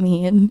looked at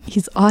me and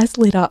his eyes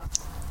lit up.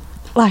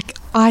 Like,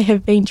 I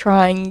have been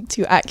trying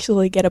to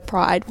actually get a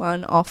pride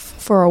one off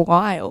for a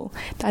while.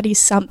 That is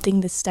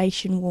something the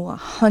station will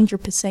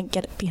 100%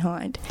 get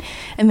behind.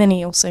 And then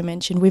he also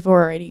mentioned we've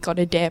already got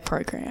a DARE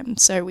program,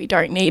 so we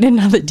don't need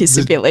another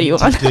disability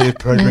one. The DARE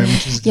program,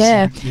 which is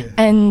yeah.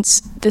 And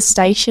the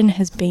station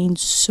has been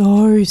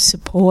so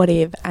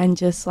supportive and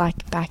just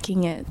like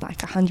backing it like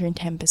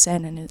 110%,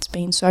 and it's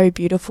been so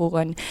beautiful,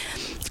 and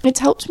it's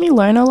helped me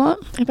learn a lot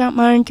about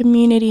my own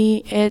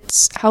community.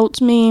 It's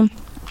helped me,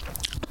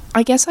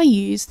 I guess I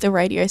use the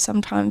radio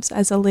sometimes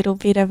as a little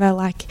bit of a,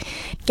 like,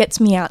 gets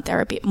me out there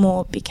a bit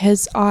more,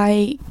 because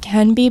I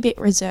can be a bit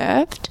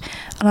reserved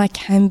and I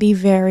can be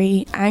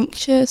very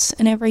anxious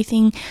and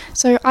everything.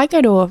 So I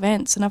go to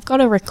events and I've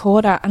got a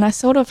recorder and I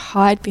sort of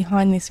hide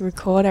behind this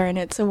recorder, and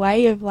it's a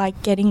way of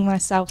like getting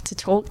myself to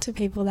talk to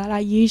people that I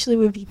usually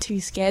would be too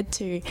scared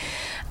to.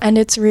 And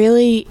it's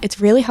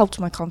really helped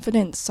my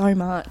confidence so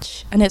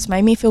much, and it's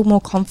made me feel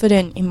more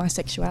confident in my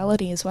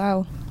sexuality as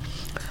well.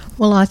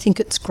 Well, I think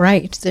it's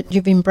great that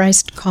you've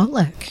embraced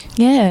Colac.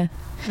 Yeah.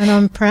 And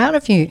I'm proud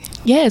of you.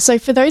 Yeah, so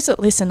for those that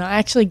listen, I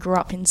actually grew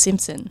up in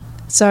Simpson.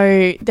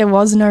 So there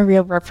was no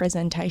real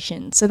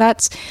representation. So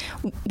that's,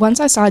 once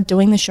I started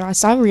doing the show, I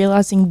started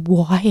realising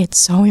why it's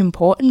so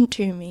important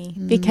to me,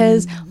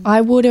 because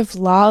I would have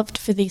loved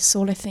for this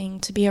sort of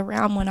thing to be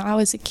around when I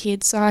was a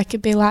kid, so I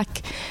could be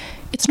like,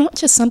 it's not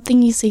just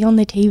something you see on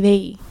the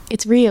TV.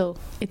 It's real.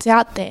 It's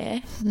out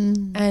there.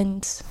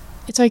 And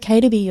it's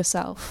okay to be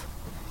yourself.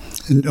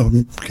 And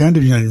I'm going to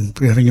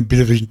be having a bit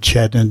of a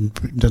chat and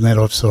putting that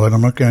offside.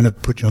 I'm not going to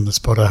put you on the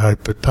spot, I hope,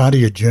 but part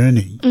of your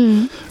journey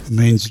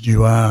means you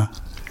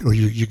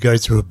go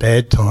through a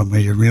bad time where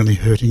you're really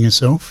hurting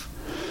yourself.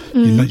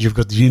 You've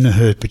got the inner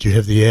hurt, but you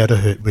have the outer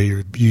hurt where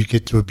you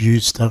get to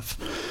abuse stuff,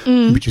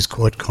 which is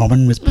quite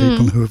common with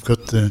people who have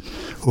got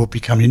or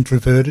become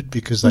introverted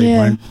because they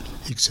won't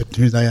accept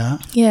who they are.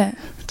 Yeah.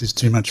 There's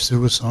too much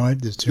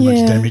suicide, there's too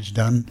much damage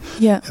done,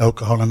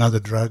 alcohol and other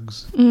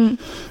drugs,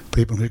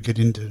 people who get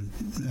into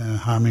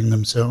harming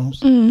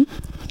themselves.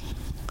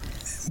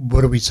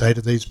 What do we say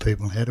to these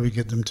people? How do we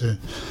get them to...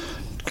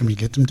 Can we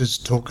get them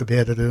to talk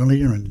about it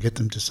earlier and get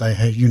them to say,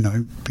 hey,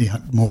 be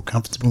more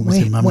comfortable with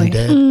your mum and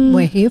dad?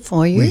 We're here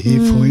for you. We're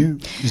here for you.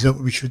 Is that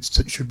what we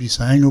should be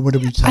saying, or what do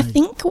we say? I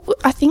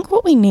think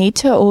what we need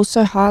to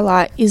also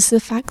highlight is the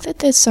fact that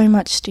there's so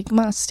much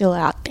stigma still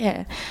out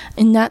there,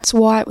 and that's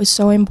why it was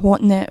so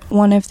important that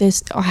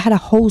I had a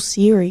whole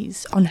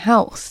series on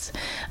health,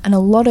 and a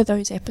lot of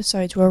those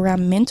episodes were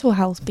around mental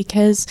health,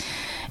 because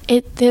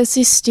there's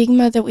this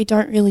stigma that we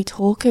don't really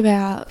talk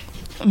about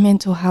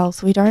mental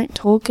health. We don't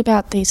talk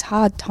about these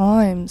hard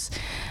times,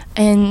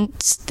 and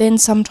then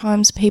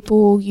sometimes people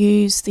will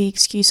use the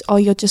excuse, oh,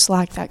 you're just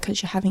like that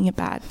because you're having a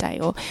bad day,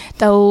 or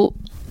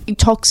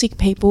toxic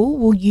people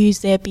will use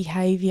their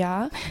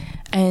behaviour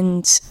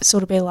and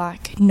sort of be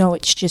like, no,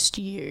 it's just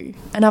you.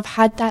 And I've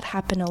had that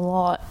happen a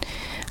lot,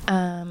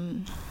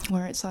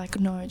 where it's like,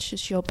 no, it's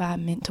just your bad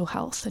mental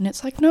health, and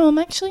it's like, no, I'm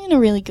actually in a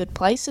really good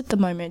place at the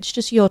moment, it's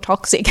just you're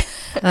toxic.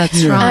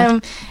 That's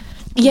right.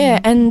 Yeah,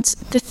 and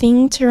the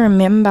thing to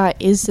remember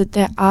is that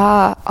there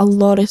are a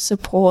lot of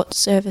support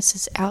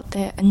services out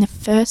there, and the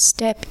first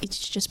step is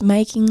just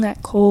making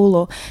that call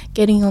or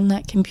getting on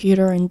that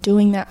computer and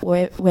doing that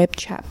web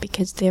chat,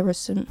 because there are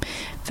some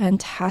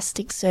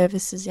fantastic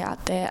services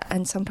out there,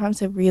 and sometimes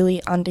they're really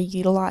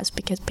underutilised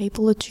because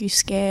people are too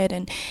scared,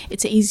 and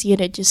it's easier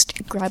to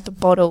just grab a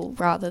bottle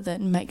rather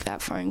than make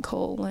that phone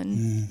call.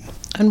 And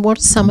what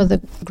are some of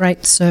the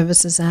great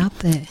services out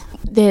there?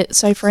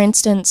 So, for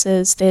instance,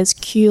 there's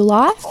Q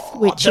Life,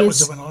 which that is...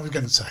 was the one I was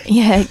going to say.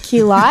 Yeah,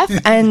 Q Life,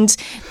 and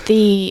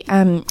the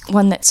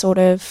one that sort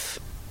of...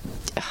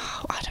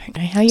 I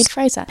don't know how you'd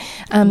phrase that.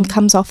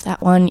 Comes off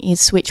that one is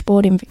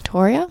Switchboard in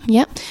Victoria.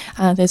 Yep.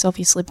 There's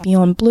obviously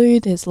Beyond Blue,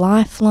 there's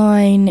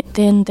Lifeline,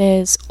 then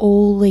there's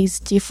all these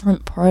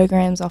different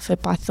programs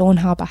offered by Thorn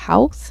Harbour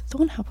Health.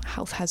 Thorn Harbour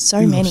Health has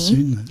so many. I've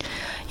seen that.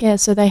 Yeah,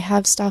 so they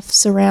have stuff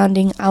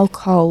surrounding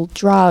alcohol,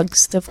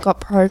 drugs. They've got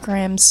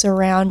programs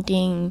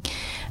surrounding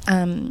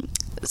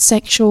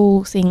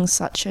sexual things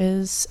such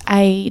as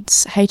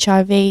AIDS,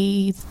 HIV,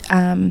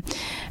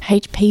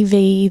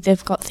 HPV.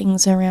 They've got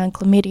things around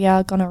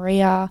chlamydia,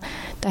 gonorrhea.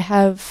 They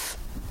have,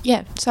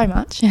 so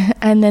much.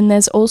 And then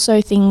there's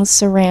also things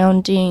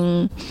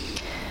surrounding...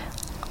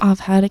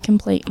 I've had a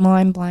complete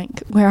mind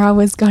blank where I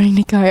was going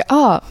to go,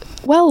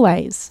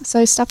 wellways.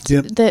 So stuff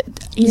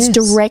that is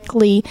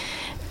directly...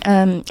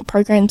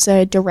 programs that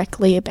are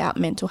directly about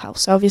mental health.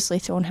 So obviously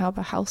Thorn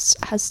Harbour Health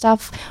has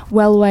stuff.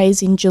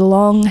 Wellways in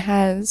Geelong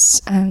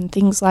has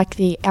things like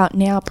the Out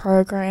Now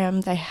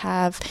program. They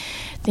have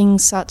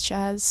things such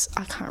as,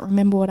 I can't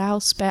remember what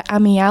else, but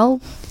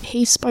Amiel,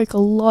 he spoke a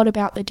lot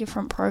about the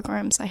different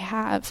programs they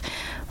have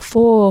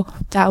for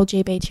the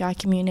LGBTI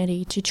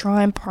community to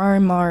try and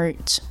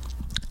promote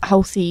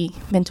healthy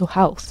mental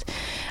health,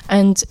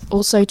 and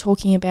also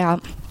talking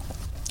about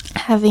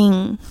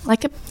having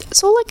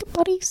it's all like a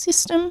buddy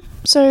system.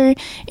 So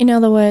in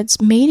other words,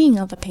 meeting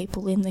other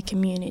people in the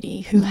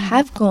community who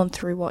have gone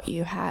through what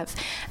you have,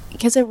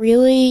 because it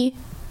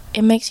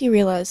makes you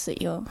realize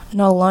that you're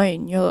not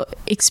alone. Your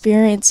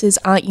experiences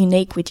aren't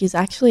unique, which is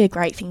actually a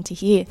great thing to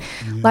hear.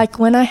 Like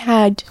when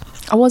I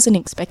wasn't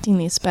expecting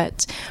this,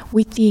 but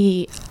with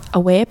the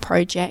Aware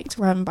project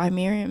run by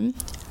Miriam,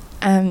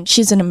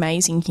 she's an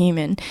amazing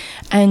human,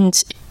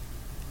 and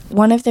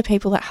one of the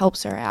people that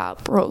helps her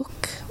out,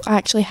 Brooke, I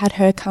actually had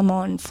her come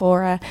on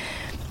for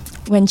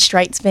when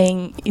straights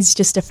being is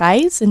just a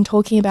phase, and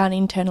talking about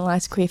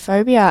internalised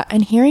queerphobia,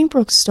 and hearing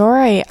Brooke's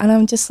story, and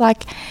I'm just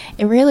like,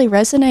 it really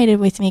resonated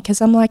with me,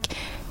 because I'm like,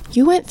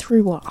 you went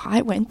through what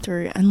I went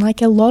through, and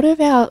like a lot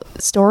of our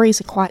stories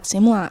are quite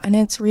similar, and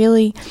it's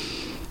really,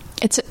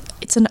 it's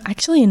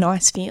actually a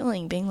nice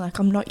feeling being like,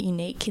 I'm not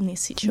unique in this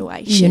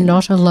situation. You're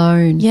not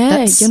alone.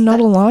 Yeah, you're not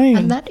alone.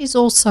 And that is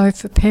also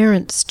for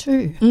parents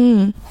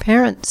too.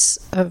 Parents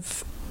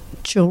of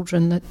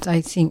children that they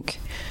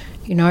think,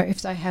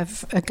 if they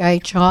have a gay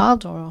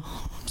child or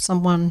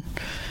someone,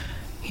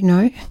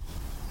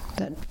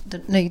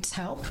 that needs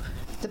help,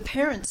 the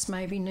parents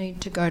maybe need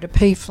to go to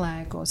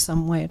PFLAG or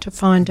somewhere to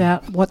find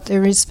out what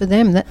there is for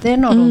them, that they're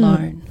not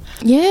alone.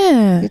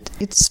 Yeah.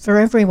 It's for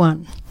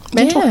everyone.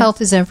 Mental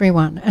health is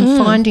everyone,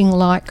 and finding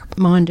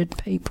like-minded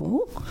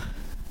people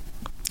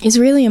is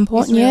really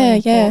important.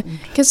 Really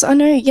Because I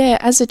know,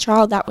 as a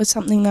child, that was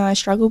something that I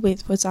struggled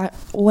with, was I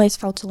always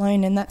felt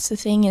alone, and that's the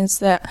thing, is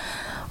that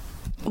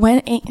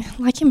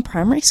like in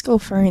primary school,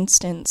 for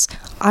instance,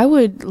 I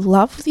would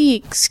love the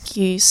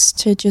excuse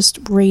to just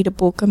read a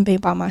book and be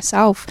by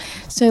myself.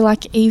 So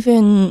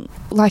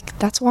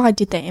that's why I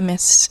did the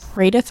MS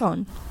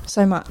Readathon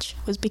so much,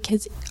 was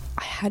because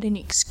I had an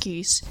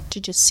excuse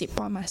to just sit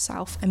by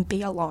myself and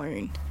be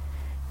alone.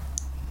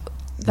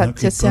 That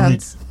just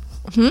sounds...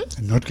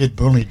 And not get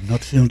bullied,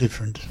 not feel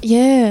different.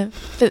 Yeah,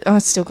 but I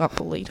still got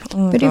bullied.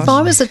 But if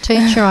I was a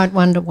teacher, I'd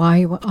wonder why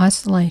you were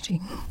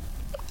isolating.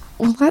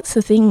 Well, that's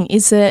the thing,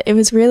 is that it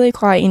was really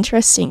quite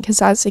interesting,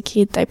 because as a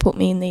kid they put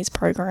me in these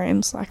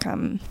programs like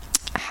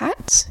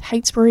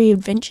Heytesbury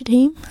Adventure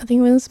Team, I think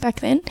it was back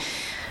then.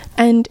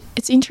 And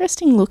it's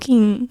interesting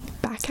looking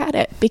back at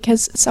it,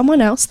 because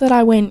someone else that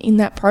I went in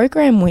that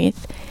program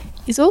with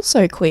is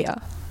also queer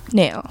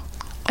now.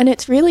 And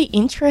it's really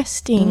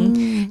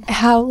interesting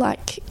how,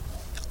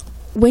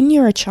 when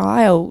you're a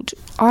child,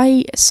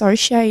 I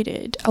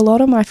associated, a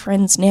lot of my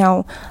friends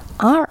now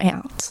are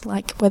out,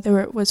 whether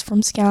it was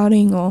from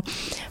scouting or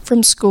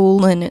from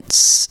school, and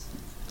it's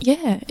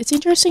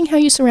interesting how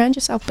you surround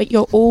yourself, but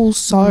you're all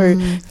so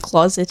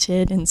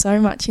closeted and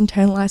so much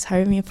internalised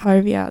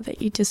homophobia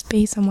that you just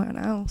be someone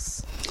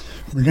else.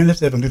 We're going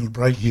to have a little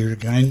break here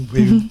again.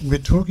 We're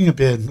talking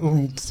about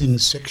all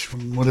things sexual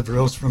and whatever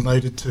else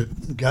related to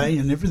gay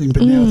and everything,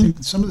 but now I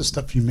think some of the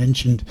stuff you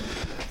mentioned,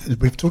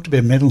 we've talked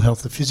about mental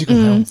health, the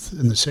physical health,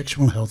 and the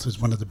sexual health is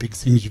one of the big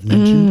things you've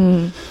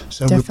mentioned.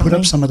 So we'll put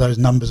up some of those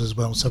numbers as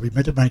well, so we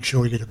better make sure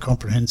we get a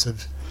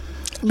comprehensive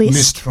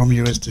list from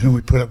you as to who we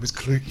put up with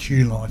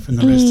Q Life and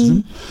the rest of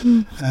them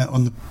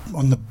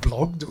on the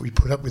blog that we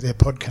put up with our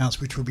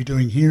podcast, which we'll be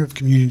doing here of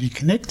Community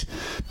Connect,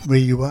 where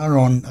you are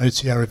on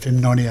OCR FM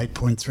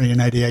 98.3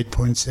 and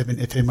 88.7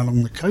 FM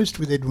along the coast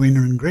with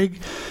Edwina and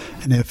Greg,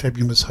 and our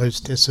fabulous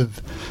hostess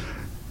of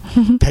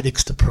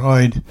Paddocks to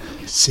Pride,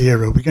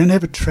 Sarah. We're going to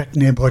have a track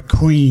now by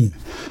Queen,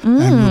 and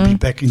we'll be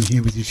back in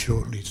here with you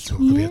shortly to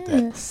talk about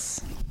that.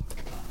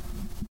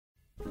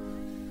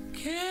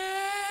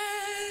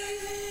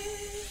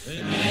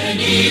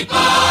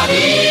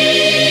 Anybody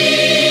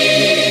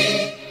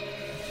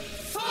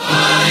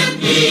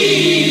find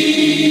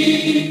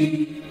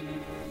me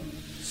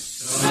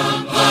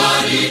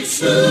somebody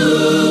true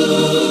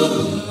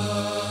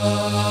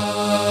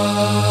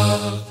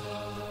love?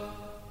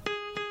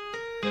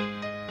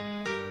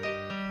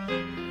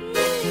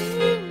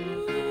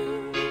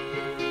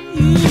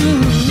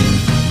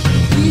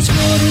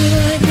 did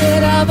I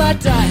get out my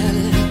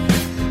diet?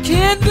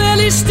 Can't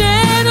barely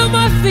stand on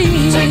my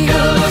feet. Take a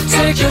look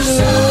at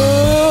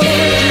yourself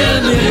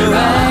in the mirror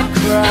and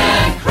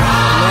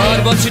cry.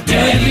 Lord, what you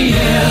doing to me?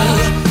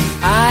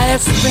 I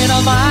have spent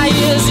all my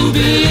years in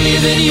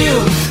believing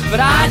you,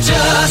 but I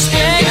just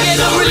can't get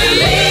no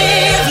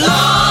relief.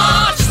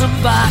 Lord,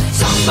 somebody,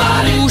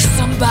 ooh,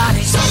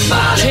 somebody,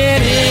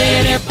 can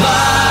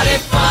anybody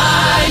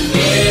find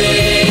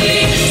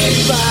me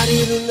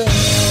somebody to love?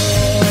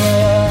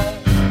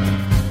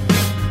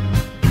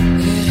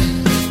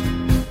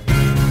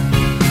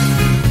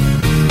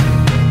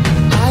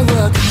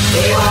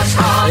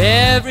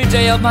 Every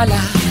day of my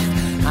life,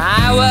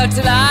 I work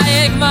till I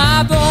ache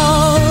my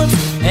bones.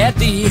 At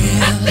the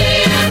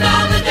end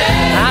of the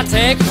day, I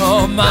take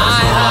home my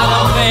heart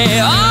of me.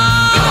 Oh,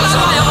 I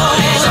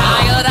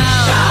go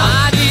down,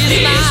 my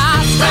knees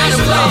not straight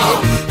away,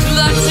 till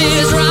the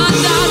tears run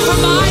down from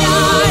my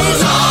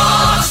eyes.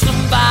 Oh,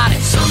 somebody,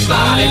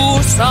 ooh,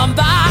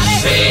 somebody,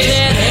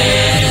 can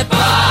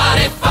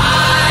anybody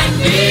find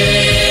me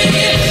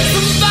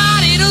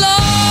somebody to love?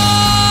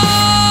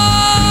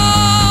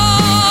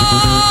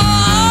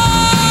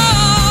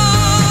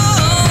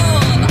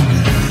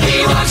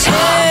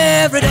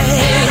 Every day,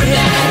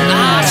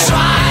 I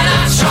try,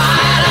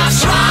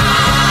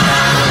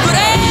 but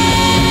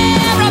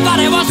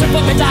everybody wants to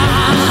put me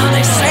down.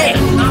 They say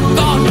I'm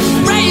gone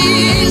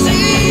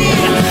crazy.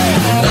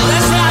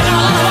 They say I got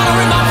a lot of water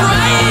in my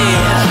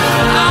brain.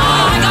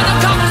 Oh, I got no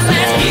common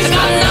sense, I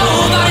got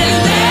nobody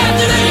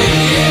left to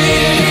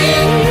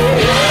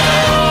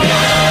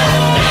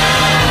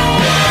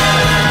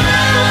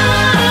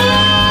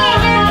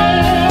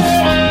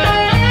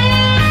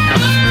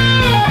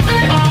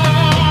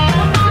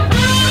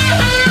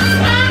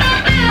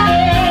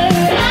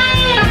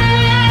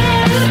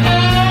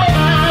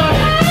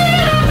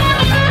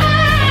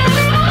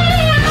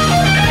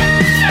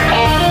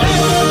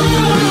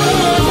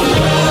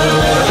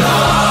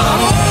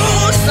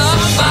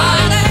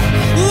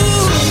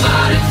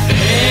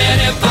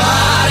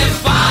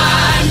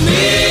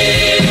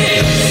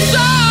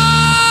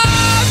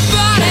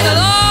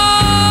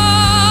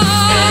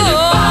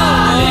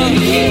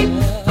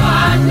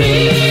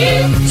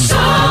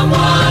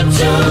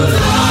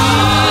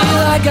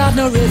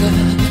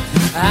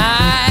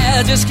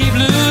just keep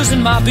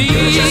losing my beat. I'm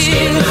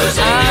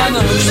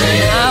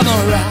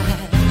alright.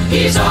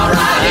 He's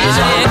alright.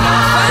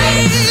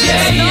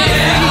 Yeah.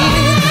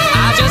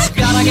 I just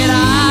gotta get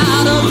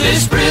out of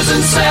this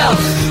prison cell.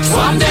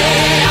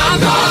 Someday I'm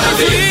gonna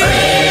be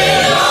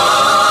free.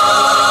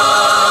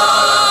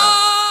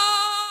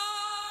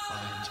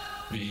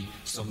 Find me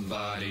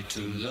somebody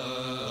to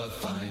love.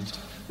 Find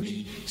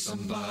me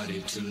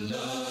somebody to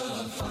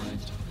love. Find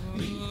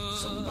me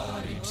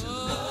somebody to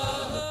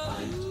love.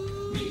 Find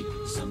me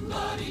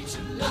somebody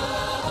to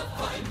love.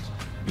 Find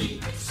me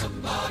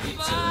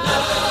somebody to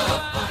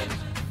love. Find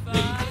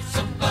me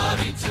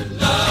somebody to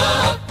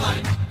love.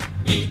 Find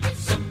me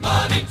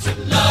somebody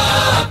to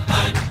love.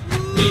 Find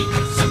me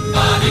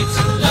somebody to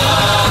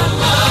love.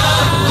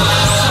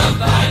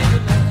 Find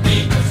me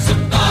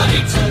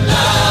somebody to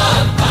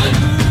love. Find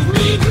me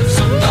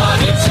somebody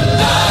to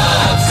love.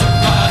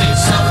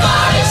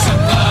 Somebody.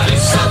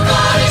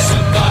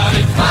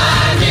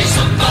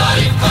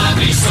 Find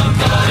me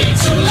somebody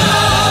to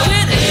love.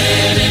 Can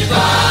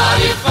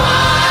anybody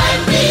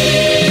find me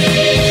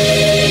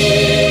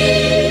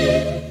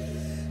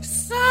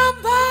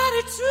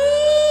somebody to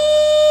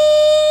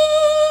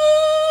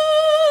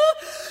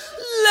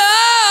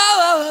love?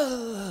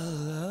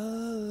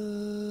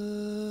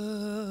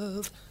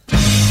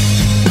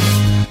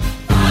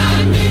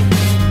 Find me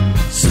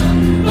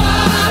somebody to love.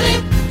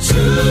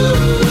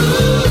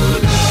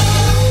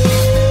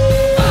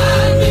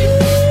 Find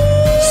me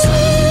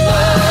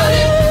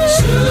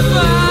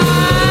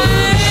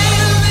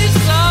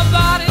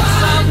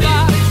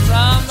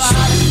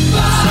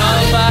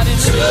somebody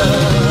to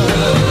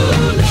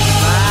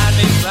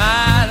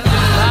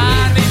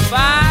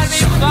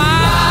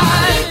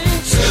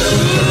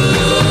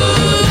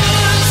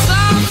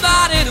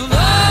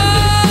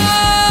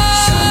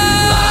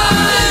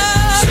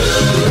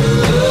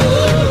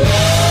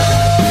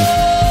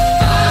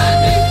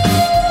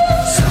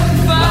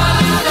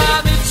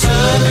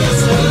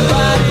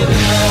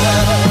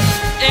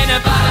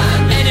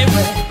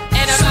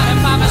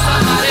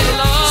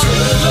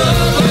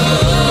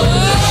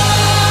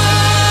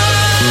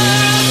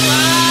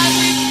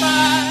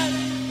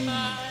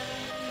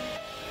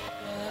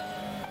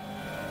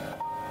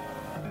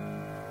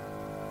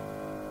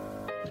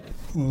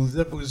Well,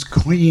 that was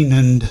Queen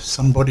and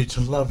Somebody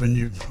to Love, and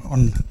you're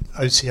on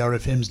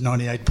OCRFM's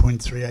 98.3,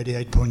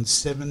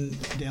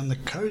 88.7 down the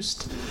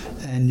coast,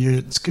 and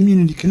it's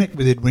Community Connect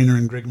with Edwina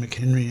and Greg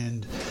McHenry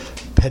and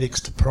Paddocks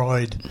to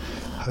Pride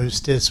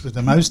hostess with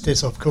them.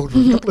 Hostess I've called her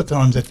a couple of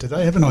times that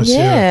today, haven't I,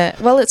 Sarah? Yeah,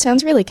 well, it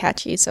sounds really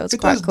catchy, so it's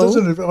quite cool.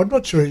 Doesn't it? I'm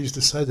not sure I used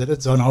to say that.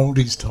 It's an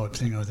oldies type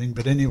thing, I think.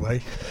 But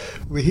anyway,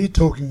 we're here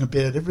talking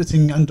about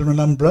everything under an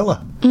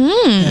umbrella.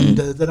 And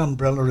that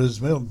umbrella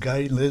as well,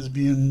 gay,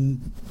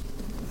 lesbian,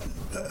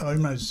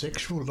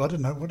 homosexual. I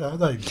don't know, what are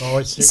they?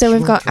 Bisexual? So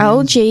we've got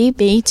trans,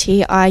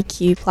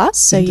 LGBTIQ+.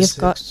 So you've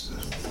got,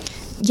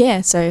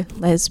 intersex. so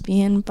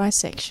lesbian,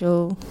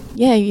 bisexual.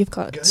 Yeah, you've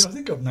got, Okay, I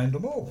think I've named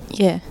them all.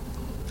 yeah.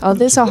 Oh,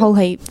 there's a whole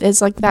heap.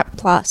 There's like that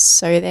plus.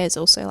 So there's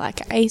also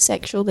like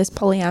asexual, there's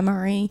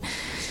polyamory,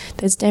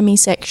 there's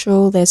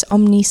demisexual, there's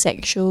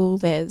omnisexual,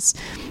 there's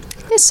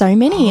so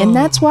many, and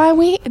that's why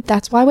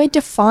we're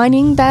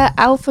defining the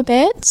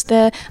alphabet,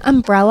 the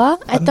umbrella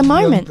at the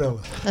moment. Umbrella.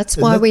 That's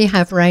And why that- we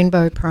have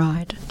Rainbow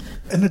Pride.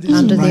 And it is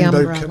under a the rainbow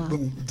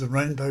umbrella. the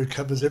rainbow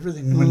covers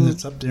everything when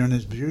it's up there and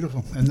it's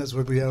beautiful. And that's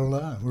what we all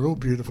are. We're all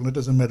beautiful. It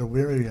doesn't matter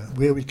where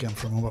we come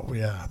from or what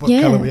we are, what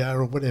Yeah. colour we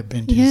are or what our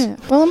bent is. Yeah.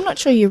 Well, I'm not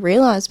sure you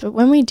realise, but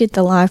when we did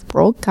the live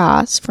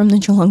broadcast from the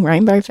Geelong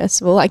Rainbow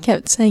Festival, I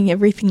kept saying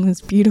everything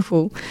was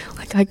beautiful.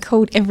 Like I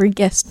called every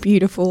guest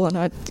beautiful,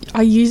 and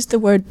I used the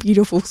word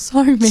beautiful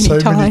so many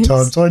times. So many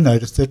times I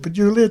noticed that, but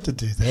you're allowed to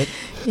do that.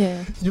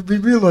 Yeah. We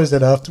realise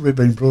that after we've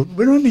been brought.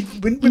 We're only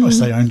when I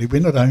say only,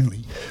 we're not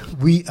only.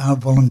 We are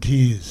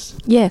volunteers.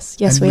 Yes,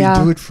 and we we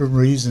are. do it for a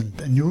reason.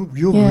 And your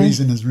Yeah.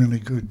 reason is really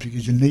good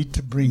because you need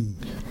to bring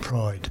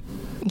pride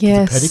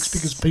Yes. to the paddocks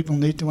because people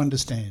need to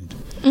understand.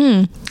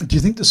 Mm. Do you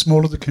think the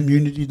smaller the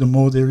community, the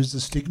more there is the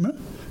stigma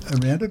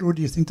around it, or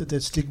do you think that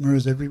stigma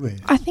is everywhere?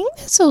 I think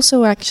there's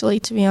also actually,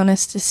 to be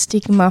honest, a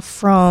stigma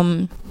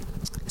from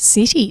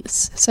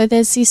cities. So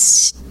there's this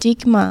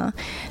stigma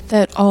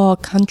that,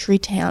 country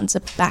towns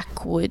are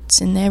backwards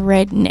and they're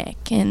redneck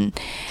and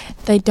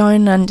they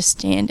don't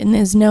understand and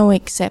there's no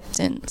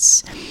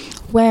acceptance.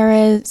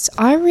 Whereas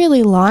I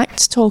really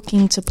liked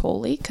talking to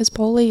Paulie, because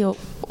Paulie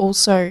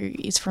also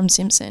is from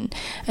Simpson,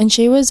 and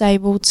she was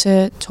able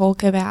to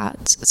talk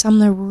about some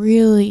of the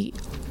really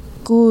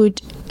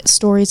good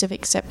stories of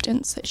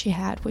acceptance that she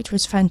had, which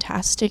was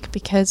fantastic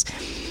because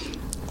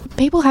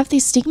people have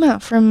this stigma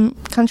from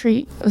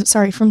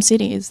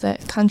cities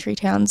that country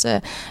towns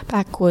are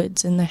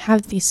backwards, and they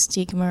have this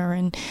stigma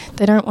and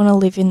they don't want to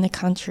live in the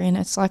country, and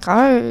it's like,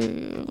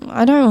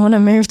 I don't want to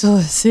move to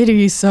the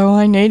city, so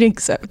I need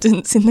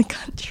acceptance in the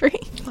country.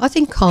 I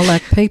think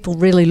Colac people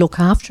really look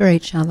after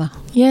each other.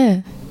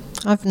 Yeah.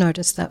 I've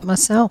noticed that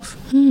myself.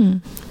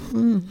 And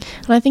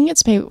I think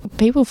it's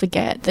people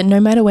forget that no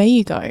matter where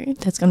you go,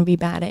 there's going to be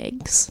bad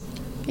eggs.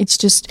 It's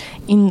just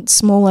in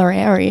smaller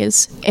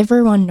areas,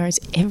 everyone knows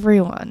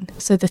everyone.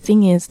 So the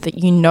thing is that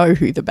you know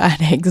who the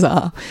bad eggs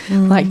are.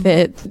 Like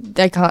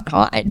they can't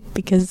hide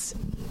because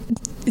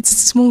it's a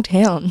small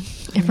town.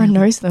 Everyone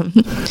knows them.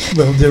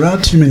 Well, there are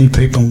too many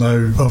people,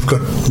 though. I've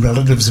got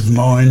relatives of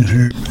mine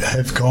who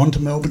have gone to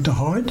Melbourne to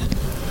hide,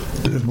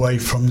 away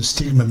from the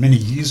stigma many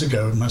years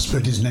ago,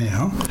 it is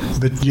now.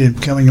 But yeah,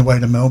 going away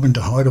to Melbourne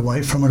to hide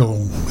away from it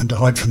all and to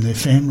hide from their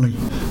family.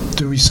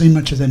 Do we see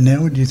much of that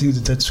now, or do you think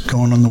that that's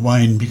gone on the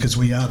wane because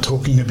we are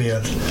talking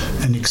about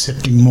and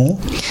accepting more?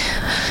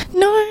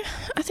 No,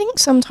 I think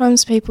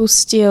sometimes people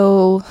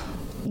still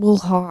will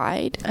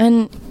hide,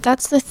 and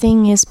that's the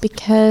thing, is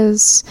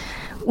because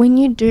when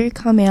you do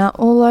come out,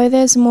 although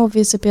there's more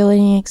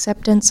visibility and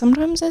acceptance,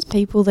 sometimes there's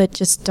people that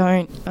just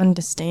don't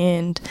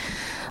understand.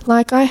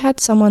 Like, I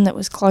had someone that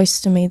was close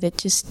to me that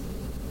just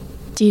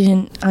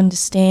didn't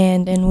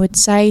understand and would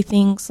say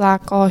things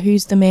like, oh,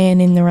 who's the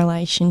man in the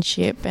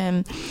relationship,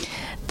 and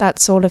that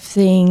sort of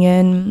thing,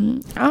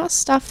 and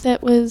stuff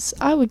that was,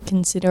 I would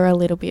consider, a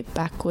little bit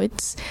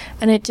backwards.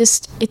 And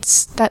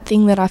it's that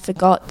thing that I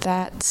forgot,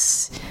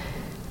 that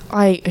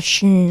I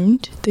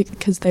assumed that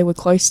because they were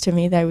close to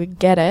me they would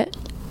get it,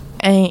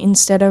 and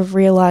instead of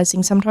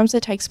realising sometimes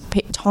it takes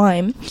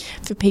time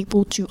for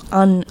people to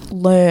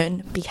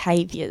unlearn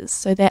behaviours.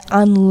 So they've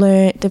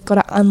got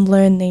to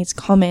unlearn these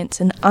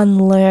comments and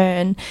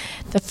unlearn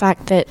the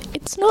fact that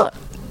it's not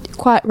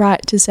quite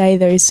right to say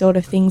those sort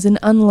of things, and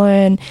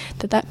unlearn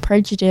that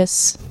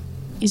prejudice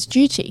is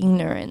due to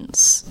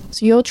ignorance.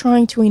 So you're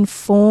trying to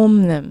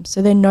inform them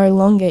so they're no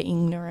longer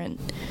ignorant.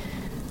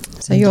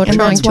 So you're And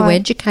trying that's to why-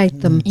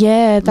 educate them.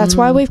 Yeah, that's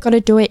why we've got to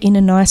do it in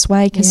a nice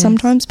way, because Yes.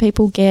 sometimes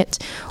people get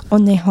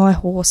on their high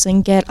horse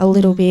and get a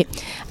little bit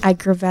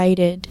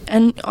aggravated.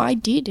 And I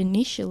did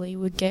initially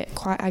would get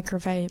quite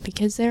aggravated,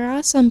 because there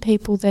are some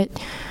people that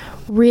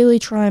really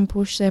try and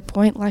push their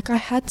point. Like, I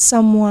had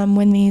someone,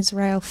 when the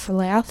Israel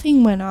Folau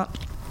thing went up,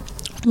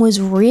 was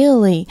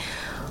really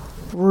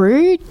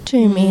rude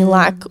to me,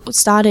 like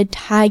started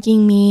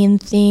tagging me in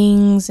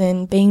things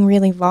and being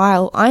really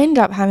vile. I ended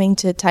up having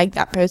to take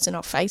that person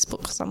off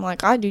Facebook, because I'm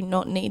like, I do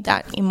not need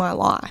that in my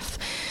life.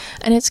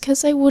 And it's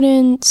because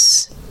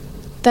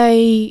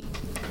they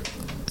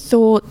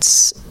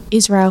thought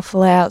Israel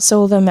Folau,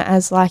 saw them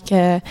as like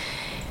I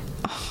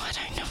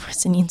don't know if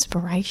it's an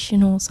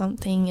inspiration or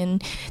something,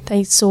 and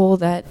they saw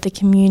that the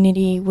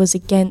community was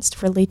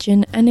against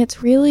religion. And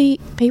it's really,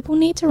 people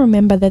need to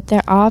remember that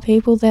there are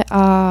people that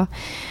are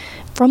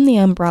from the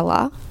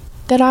umbrella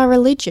that are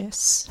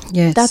religious.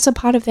 Yes. That's a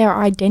part of their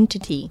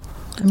identity.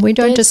 And we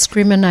don't There's-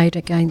 discriminate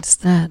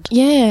against that.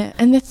 Yeah,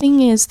 and the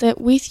thing is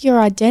that with your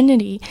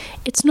identity,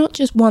 it's not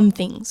just one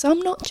thing. So I'm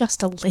not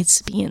just a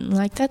lesbian.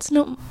 Like, that's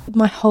not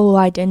my whole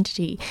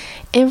identity.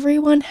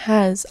 Everyone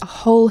has a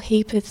whole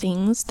heap of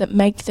things that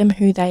make them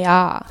who they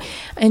are.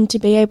 And to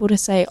be able to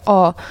say,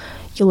 oh,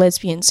 you're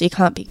lesbian, so you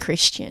can't be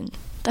Christian,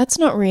 that's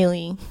not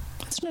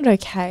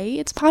okay.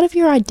 It's part of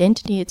your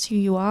identity. It's who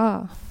you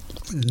are.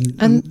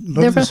 And a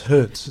lot of this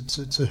hurts.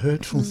 It's a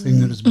hurtful thing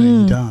that has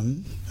been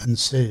done and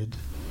said.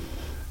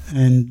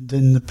 And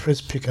then the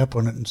press pick up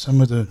on it, and some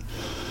of the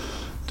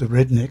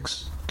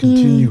rednecks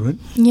continue it.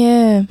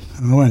 Yeah.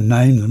 And I won't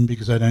name them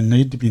because they don't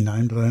need to be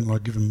named, but I don't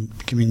like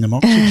giving them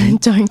oxygen.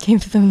 Don't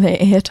give them the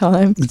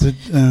airtime.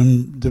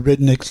 The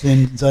rednecks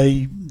then,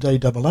 they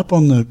double up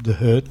on the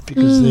hurt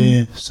because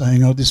they're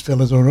saying, oh, this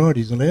fella's all right,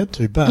 he's allowed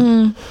to.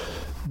 But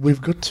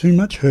we've got too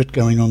much hurt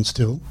going on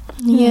still,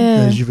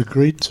 Yeah. as you've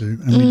agreed to,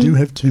 and we do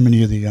have too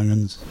many of the young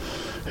uns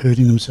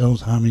hurting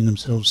themselves, harming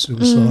themselves,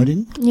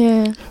 suiciding.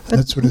 Yeah.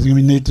 That sort of thing.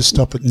 We need to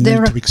stop it and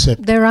need to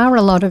accept. There are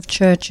a lot of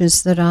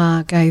churches that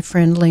are gay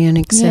friendly and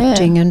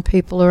accepting, and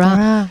people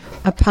are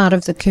a part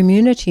of the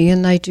community,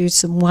 and they do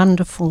some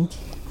wonderful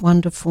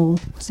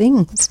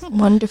things.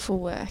 Wonderful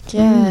work,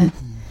 yeah.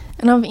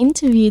 And I've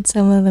interviewed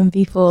some of them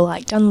before,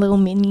 like done little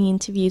mini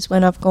interviews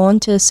when I've gone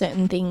to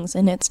certain things,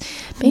 and it's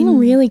been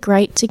really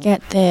great to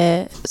get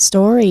their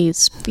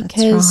stories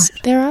because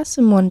there are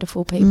some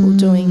wonderful people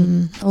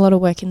doing a lot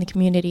of work in the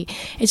community.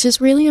 It's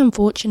just really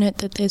unfortunate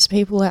that there's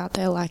people out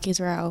there like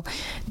Israel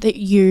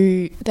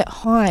that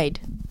hide.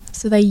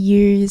 So they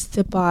use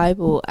the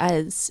Bible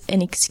as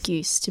an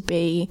excuse to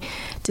be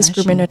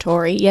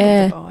discriminatory.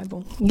 Yeah. The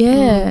Bible.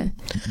 Yeah.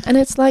 And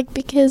it's like,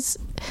 because,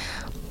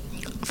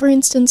 for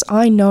instance,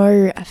 I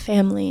know a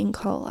family in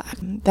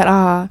Colac that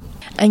are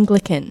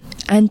Anglican,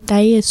 and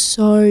they are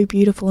so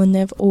beautiful, and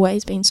they've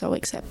always been so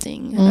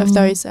accepting of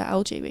those that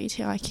are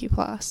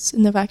LGBTIQ+,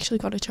 and they've actually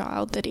got a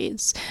child that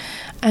is.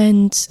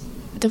 And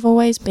they've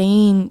always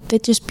been, they're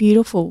just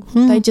beautiful.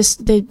 They're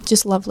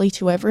just lovely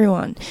to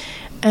everyone.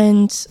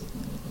 And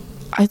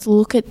I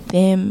look at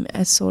them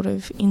as sort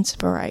of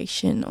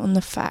inspiration on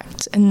the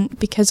fact, and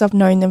because I've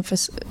known them for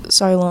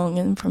so long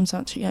and from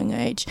such a young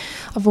age,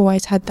 I've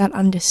always had that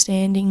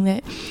understanding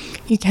that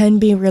you can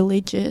be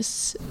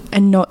religious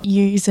and not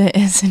use it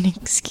as an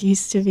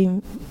excuse to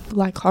be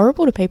like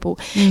horrible to people,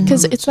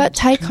 because it's that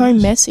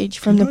take-home message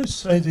from Can I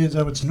say there,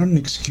 though, it's not an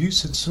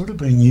excuse, it's sort of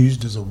being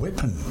used as a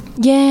weapon.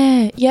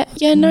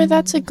 No,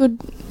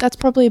 that's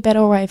probably a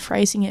better way of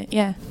phrasing it.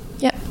 Yeah.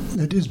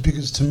 It is,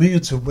 because to me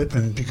it's a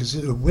weapon,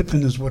 because a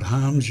weapon is what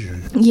harms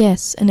you.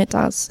 Yes, and it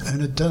does.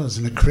 And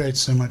it creates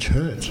so much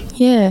hurt.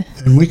 Yeah.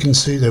 And we can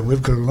see that we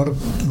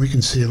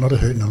can see a lot of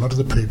hurt in a lot of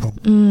the people.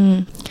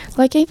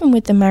 Like even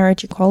with the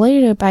marriage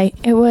equality debate,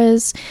 it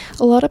was,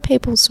 a lot of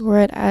people saw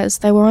it as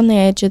they were on the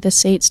edge of the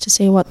seats to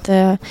see what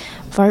the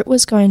vote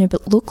was going to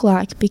look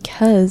like,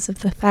 because of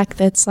the fact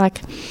that it's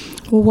like,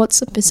 well, what's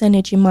the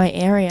percentage in my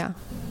area?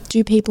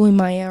 Do people in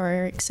my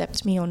area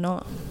accept me or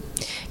not?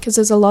 Because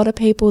there's a lot of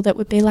people that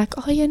would be like,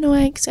 oh yeah, no,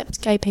 I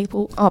accept gay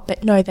people. Oh,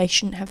 but no, they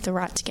shouldn't have the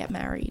right to get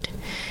married,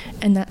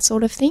 and that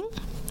sort of thing.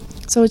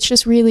 So it's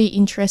just really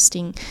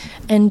interesting.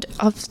 And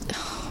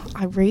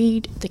I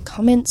read the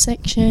comment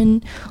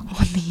section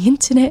on the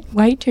internet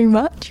way too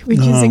much, which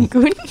isn't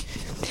good.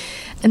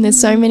 And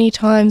there's so many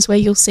times where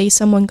you'll see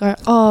someone go,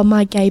 oh,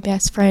 my gay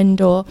best friend,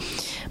 or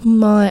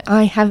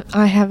I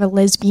have a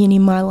lesbian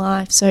in my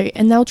life. So,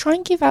 and they'll try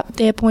and give up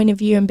their point of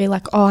view and be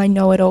like, oh, I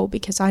know it all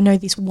because I know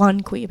this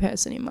one queer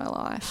person in my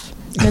life.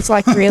 And it's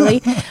like,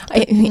 really?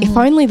 If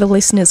only the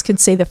listeners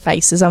could see the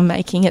faces I'm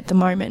making at the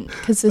moment,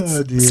 because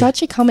it's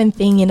such a common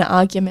thing in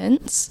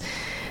arguments.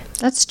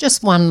 That's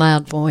just one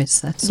loud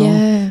voice, that's all.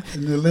 Yeah.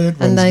 And the loud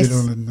ones get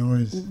on and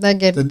noise. They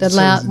get the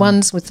loud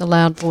ones with the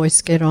loud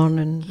voice get on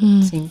and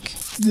think.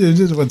 Yeah,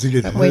 they're the ones that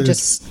get hurt. We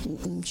just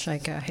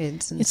shake our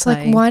heads and It's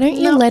say, like, why don't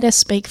you let us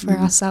speak for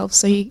ourselves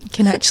so you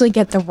can actually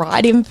get the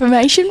right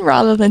information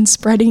rather than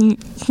spreading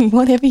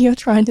whatever you're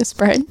trying to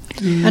spread?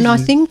 And I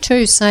think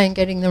too,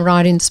 getting the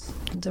right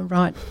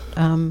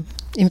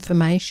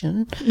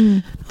information,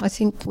 I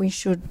think we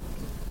should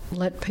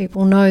let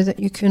people know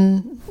that you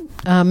can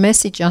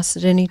message us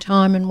at any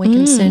time and we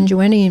can send you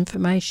any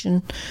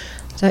information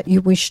that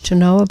you wish to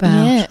know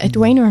about. Yeah,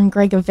 Edwina and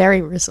Greg are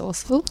very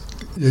resourceful.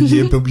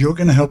 Yeah, but you're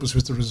going to help us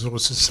with the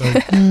resources, so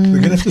we're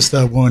going to have to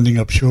start winding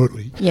up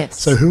shortly. Yes.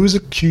 So who is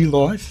it? Q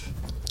Life?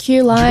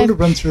 Q Life, do you want to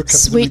run through a couple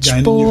of them again?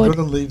 And Switchboard. you've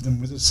got to leave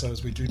them with us so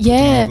as we do put them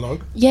on the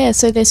blog. Yeah,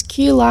 so there's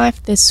Q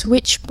Life, there's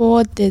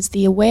Switchboard, there's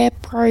the Aware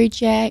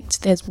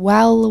Project, there's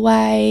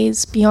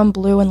Wellways, Beyond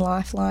Blue and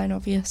Lifeline,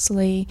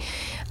 obviously.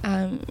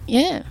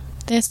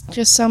 There's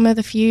just some of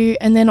the few.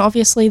 And then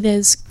obviously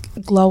there's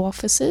Glow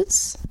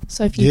officers.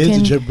 So if you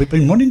can... we've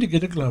been wanting to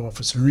get a Glow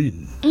officer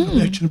in.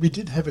 Actually, we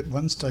did have at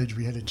one stage,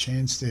 we had a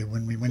chance there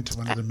when we went to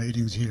one of the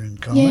meetings here in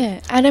Colac.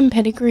 Yeah, Adam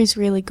Pettigrew's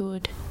really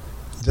good.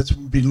 That's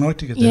what we'd like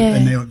to get that. Yeah,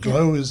 And now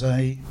Glow is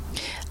a...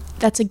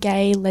 That's a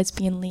gay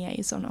lesbian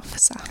liaison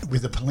officer.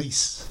 with the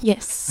police.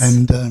 Yes.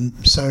 And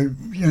so,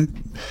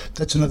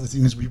 that's another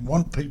thing is we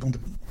want people to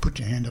put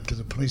your hand up to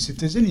the police. If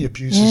there's any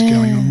abuses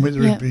going on,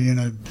 whether it be in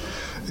a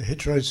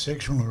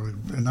heterosexual or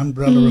an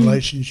umbrella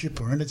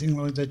relationship or anything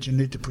like that, you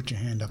need to put your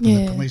hand up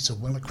and the police are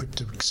well equipped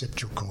to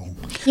accept your call.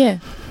 Yeah.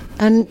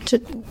 And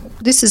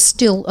this is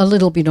still a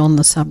little bit on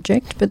the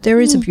subject, but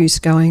there is abuse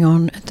going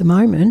on at the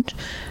moment,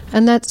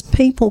 and that's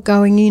people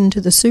going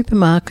into the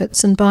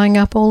supermarkets and buying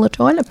up all the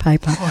toilet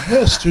paper. Oh,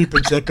 how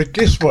stupid's that? But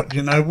guess what?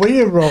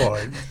 We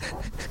arrive,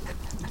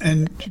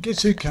 and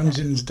guess who comes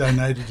in and has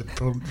donated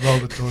a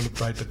roll of toilet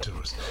paper to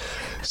us?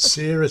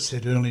 Sarah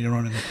said earlier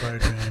on in the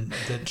program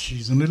that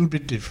she's a little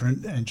bit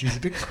different and she's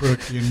a bit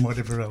quirky and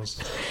whatever else.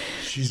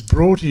 She's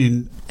brought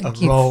in a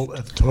roll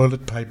of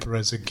toilet paper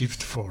as a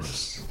gift for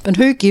us. But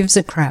who gives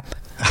a crap?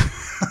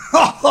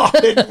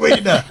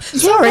 Edwina.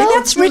 Sorry,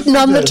 that's written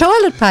on the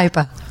toilet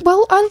paper.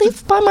 Well, I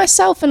live by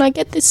myself and I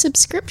get this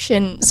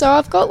subscription. So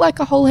I've got like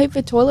a whole heap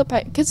of toilet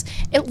paper because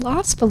it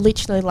lasts for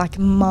literally like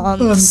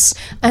months.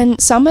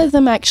 And some of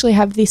them actually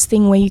have this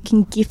thing where you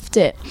can gift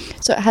it.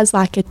 So it has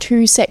like a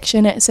to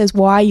section. It says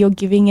why you're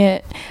giving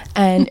it.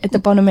 And at the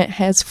bottom it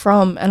has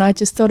from. And I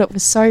just thought it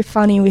was so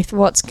funny with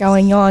what's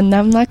going on. And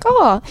I'm like,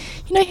 oh,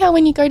 you know how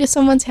when you go to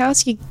someone's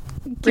house you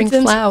Bring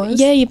them flowers.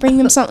 Yeah, you bring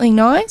them something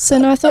nice.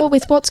 And I thought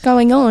with what's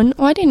going on,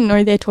 I didn't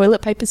know their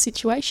toilet paper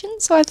situation,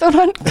 so I thought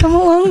I'd come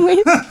along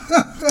with.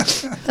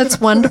 That's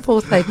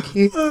wonderful, thank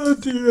you. Oh,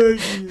 dear.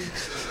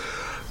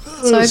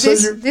 So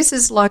this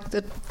is like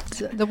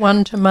the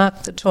one to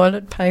mark the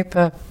toilet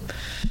paper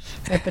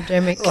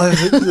epidemic.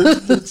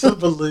 It's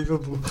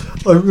unbelievable.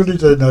 I really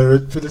don't know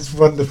it, but it's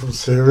wonderful,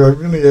 Sarah. I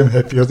really am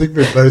happy. I think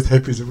we're both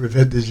happy that we've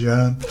had this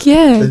yarn.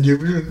 Yeah. And you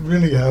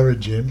really are a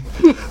gem.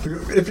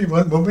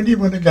 Everyone, when you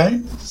win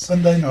again?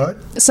 Sunday night?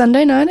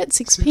 Sunday night at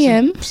 6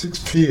 p.m.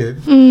 6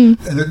 p.m.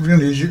 And it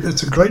really is.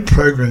 It's a great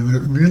program, and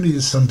it really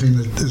is something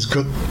that has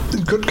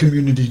got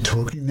community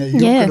talking. Now,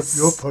 your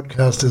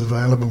podcast is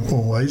available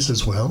always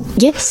as well.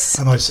 Yes.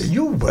 And I say,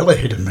 you're well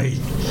ahead of me.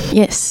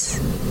 Yes.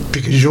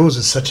 Because yours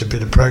is such a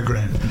better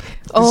program.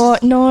 Oh,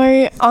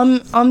 no,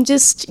 I'm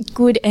just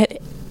good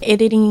at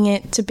editing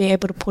it to be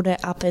able to put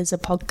it up as a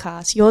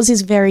podcast. Yours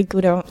is very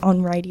good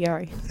on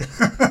radio.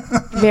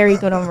 Very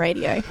good on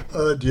radio.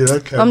 Oh, dear,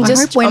 okay. I'm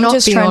just trying to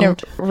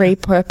beyond-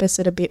 repurpose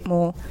it a bit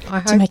more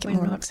I to hope make it we're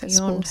more not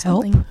accessible or beyond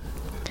help. something.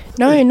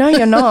 No,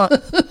 you're not.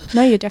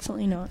 No, you're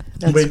definitely not.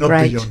 That's We're not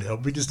great. beyond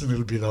help. We're just a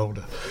little bit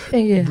older.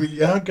 Yeah.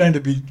 We are going to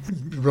be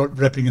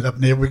wrapping it up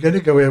now. We're going to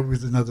go out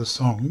with another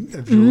song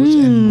of yours,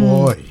 and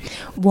why?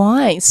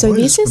 Why? So Why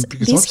this is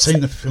because this I've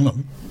seen the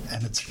film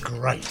and it's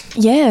great.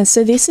 Yeah,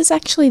 so this is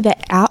actually the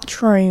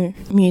outro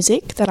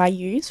music that I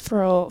use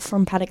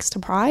from Paddocks to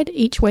Pride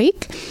each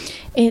week.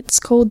 It's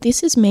called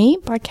This Is Me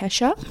by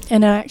Kesha,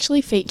 and it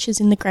actually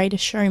features in The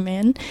Greatest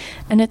Showman,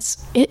 and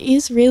it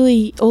is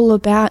really all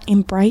about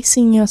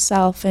embracing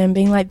yourself and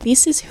being like,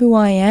 this is who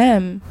I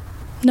am.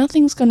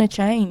 Nothing's going to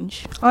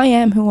change. I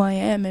am who I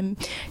am, and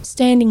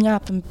standing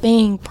up and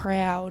being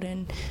proud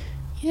and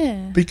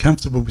yeah. Be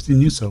comfortable within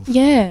yourself.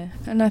 Yeah,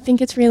 and I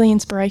think it's really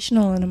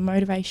inspirational and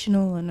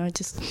motivational, and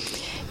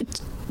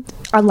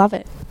I love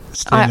it.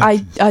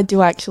 I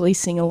do actually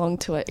sing along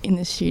to it in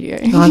the studio.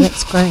 Oh,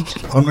 that's great.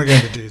 I'm not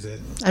going to do that.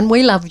 And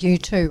we love you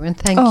too, and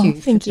thank you.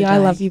 Thank you. I today.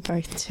 love you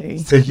both too.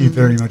 Thank you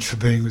very much for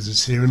being with us,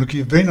 Sarah. Look,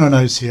 you've been on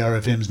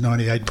OCRFM's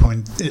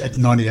 98.3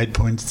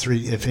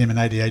 FM and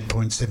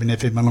 88.7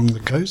 FM along the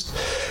coast.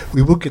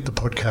 We will get the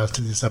podcast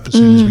of this up as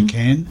soon as we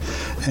can.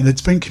 And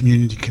it's been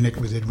Community Connect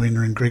with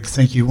Edwina and Greg.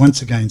 Thank you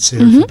once again,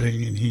 Sarah, for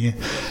being in here.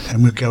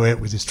 And we'll go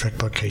out with this track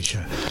by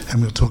Keisha.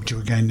 And we'll talk to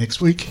you again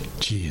next week.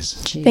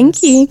 Cheers. Cheers.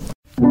 Thank you.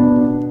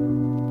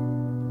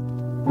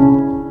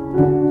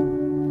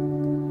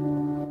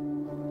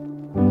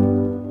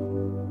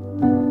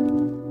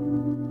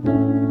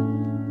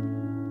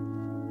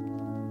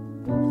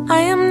 I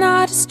am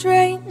not a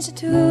stranger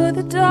to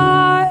the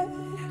dark.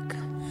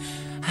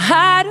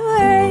 Hide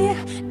away,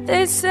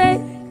 they say,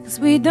 'cause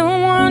we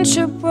don't want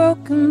your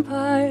broken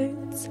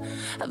parts.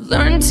 I've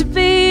learned to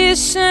be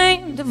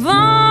ashamed of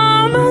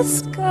all my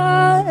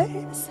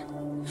scars.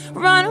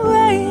 Run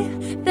away,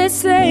 they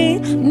say,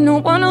 no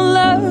one will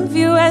love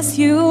you as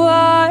you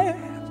are.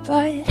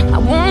 But I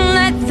won't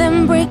let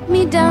them break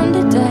me down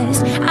to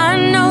dust. I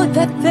know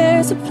that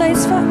there's a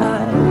place for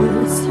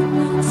us,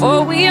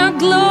 for we are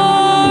glorious.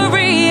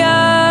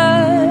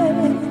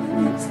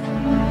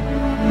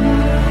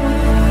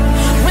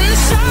 When the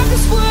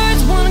sharpest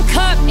words wanna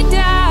cut me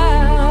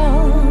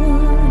down,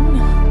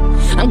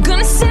 I'm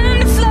gonna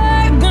send a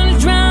flag, gonna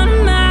drown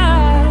them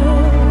out.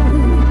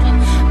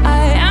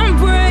 I am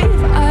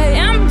brave, I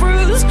am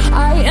bruised,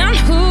 I am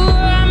who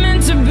I'm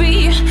meant to be.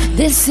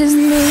 This is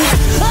me.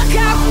 Look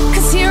out,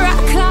 'cause here I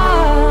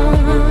come,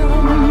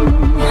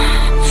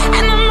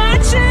 and I'm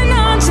marching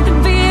on to the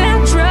beat I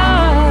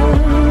drum.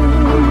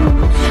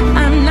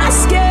 I'm not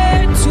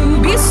scared to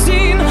be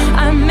seen,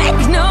 I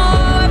make no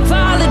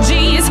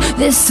apologies.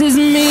 This is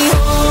me. Oh,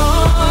 oh,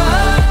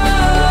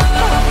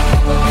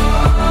 oh,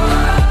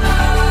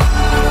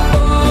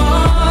 oh.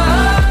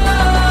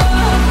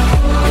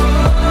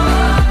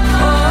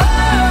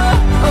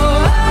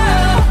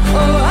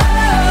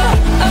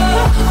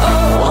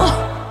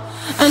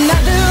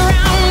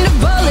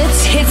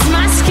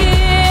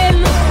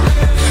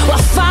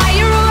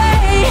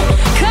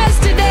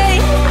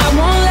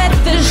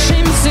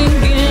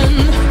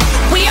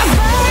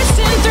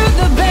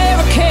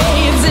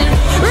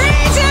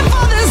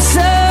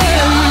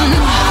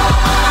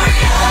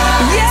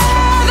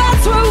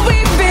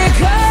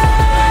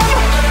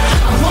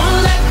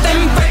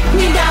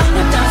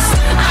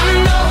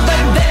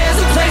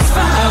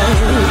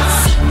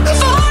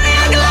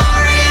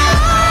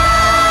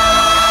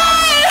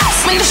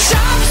 When the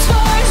sharpest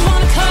words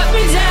wanna cut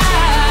me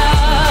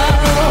down,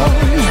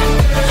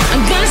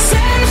 I'm gonna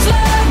send a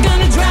flood,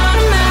 gonna drown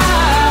 'em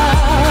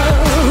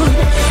out.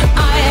 I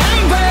am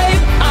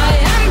brave, I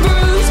am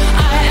bruised,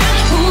 I am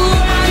who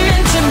I'm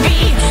meant to be.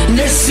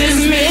 This is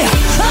me.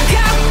 Look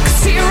out,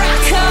 'cause here I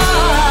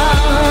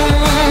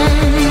come,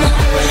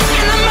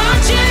 and I'm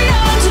marching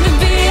on to the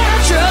beat I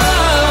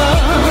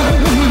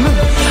drum.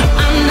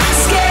 I'm not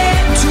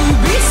scared to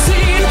be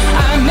seen,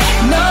 I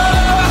make no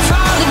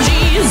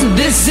apologies.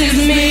 This is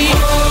me.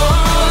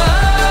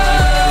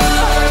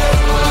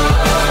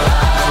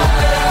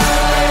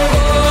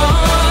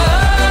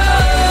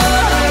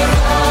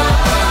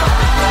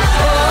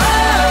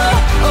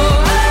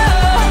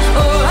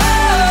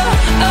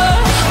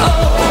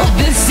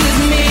 This is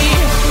me.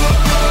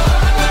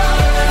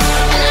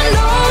 And I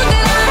know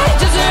that I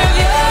deserve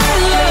your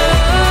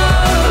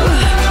love,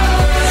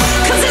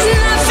 'cause there's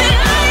nothing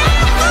I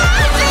am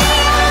worthy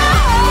of.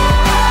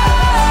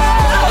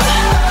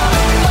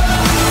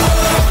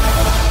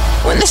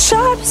 When the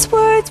sharpest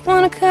words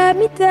wanna cut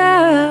me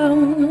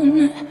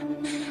down,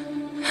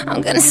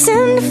 I'm gonna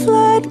send a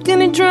flood,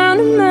 gonna drown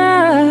 'em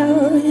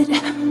out.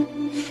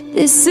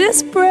 This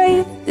is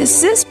brave,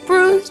 this is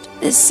bruised,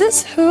 this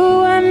is who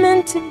I'm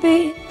meant to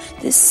be.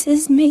 This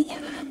is me.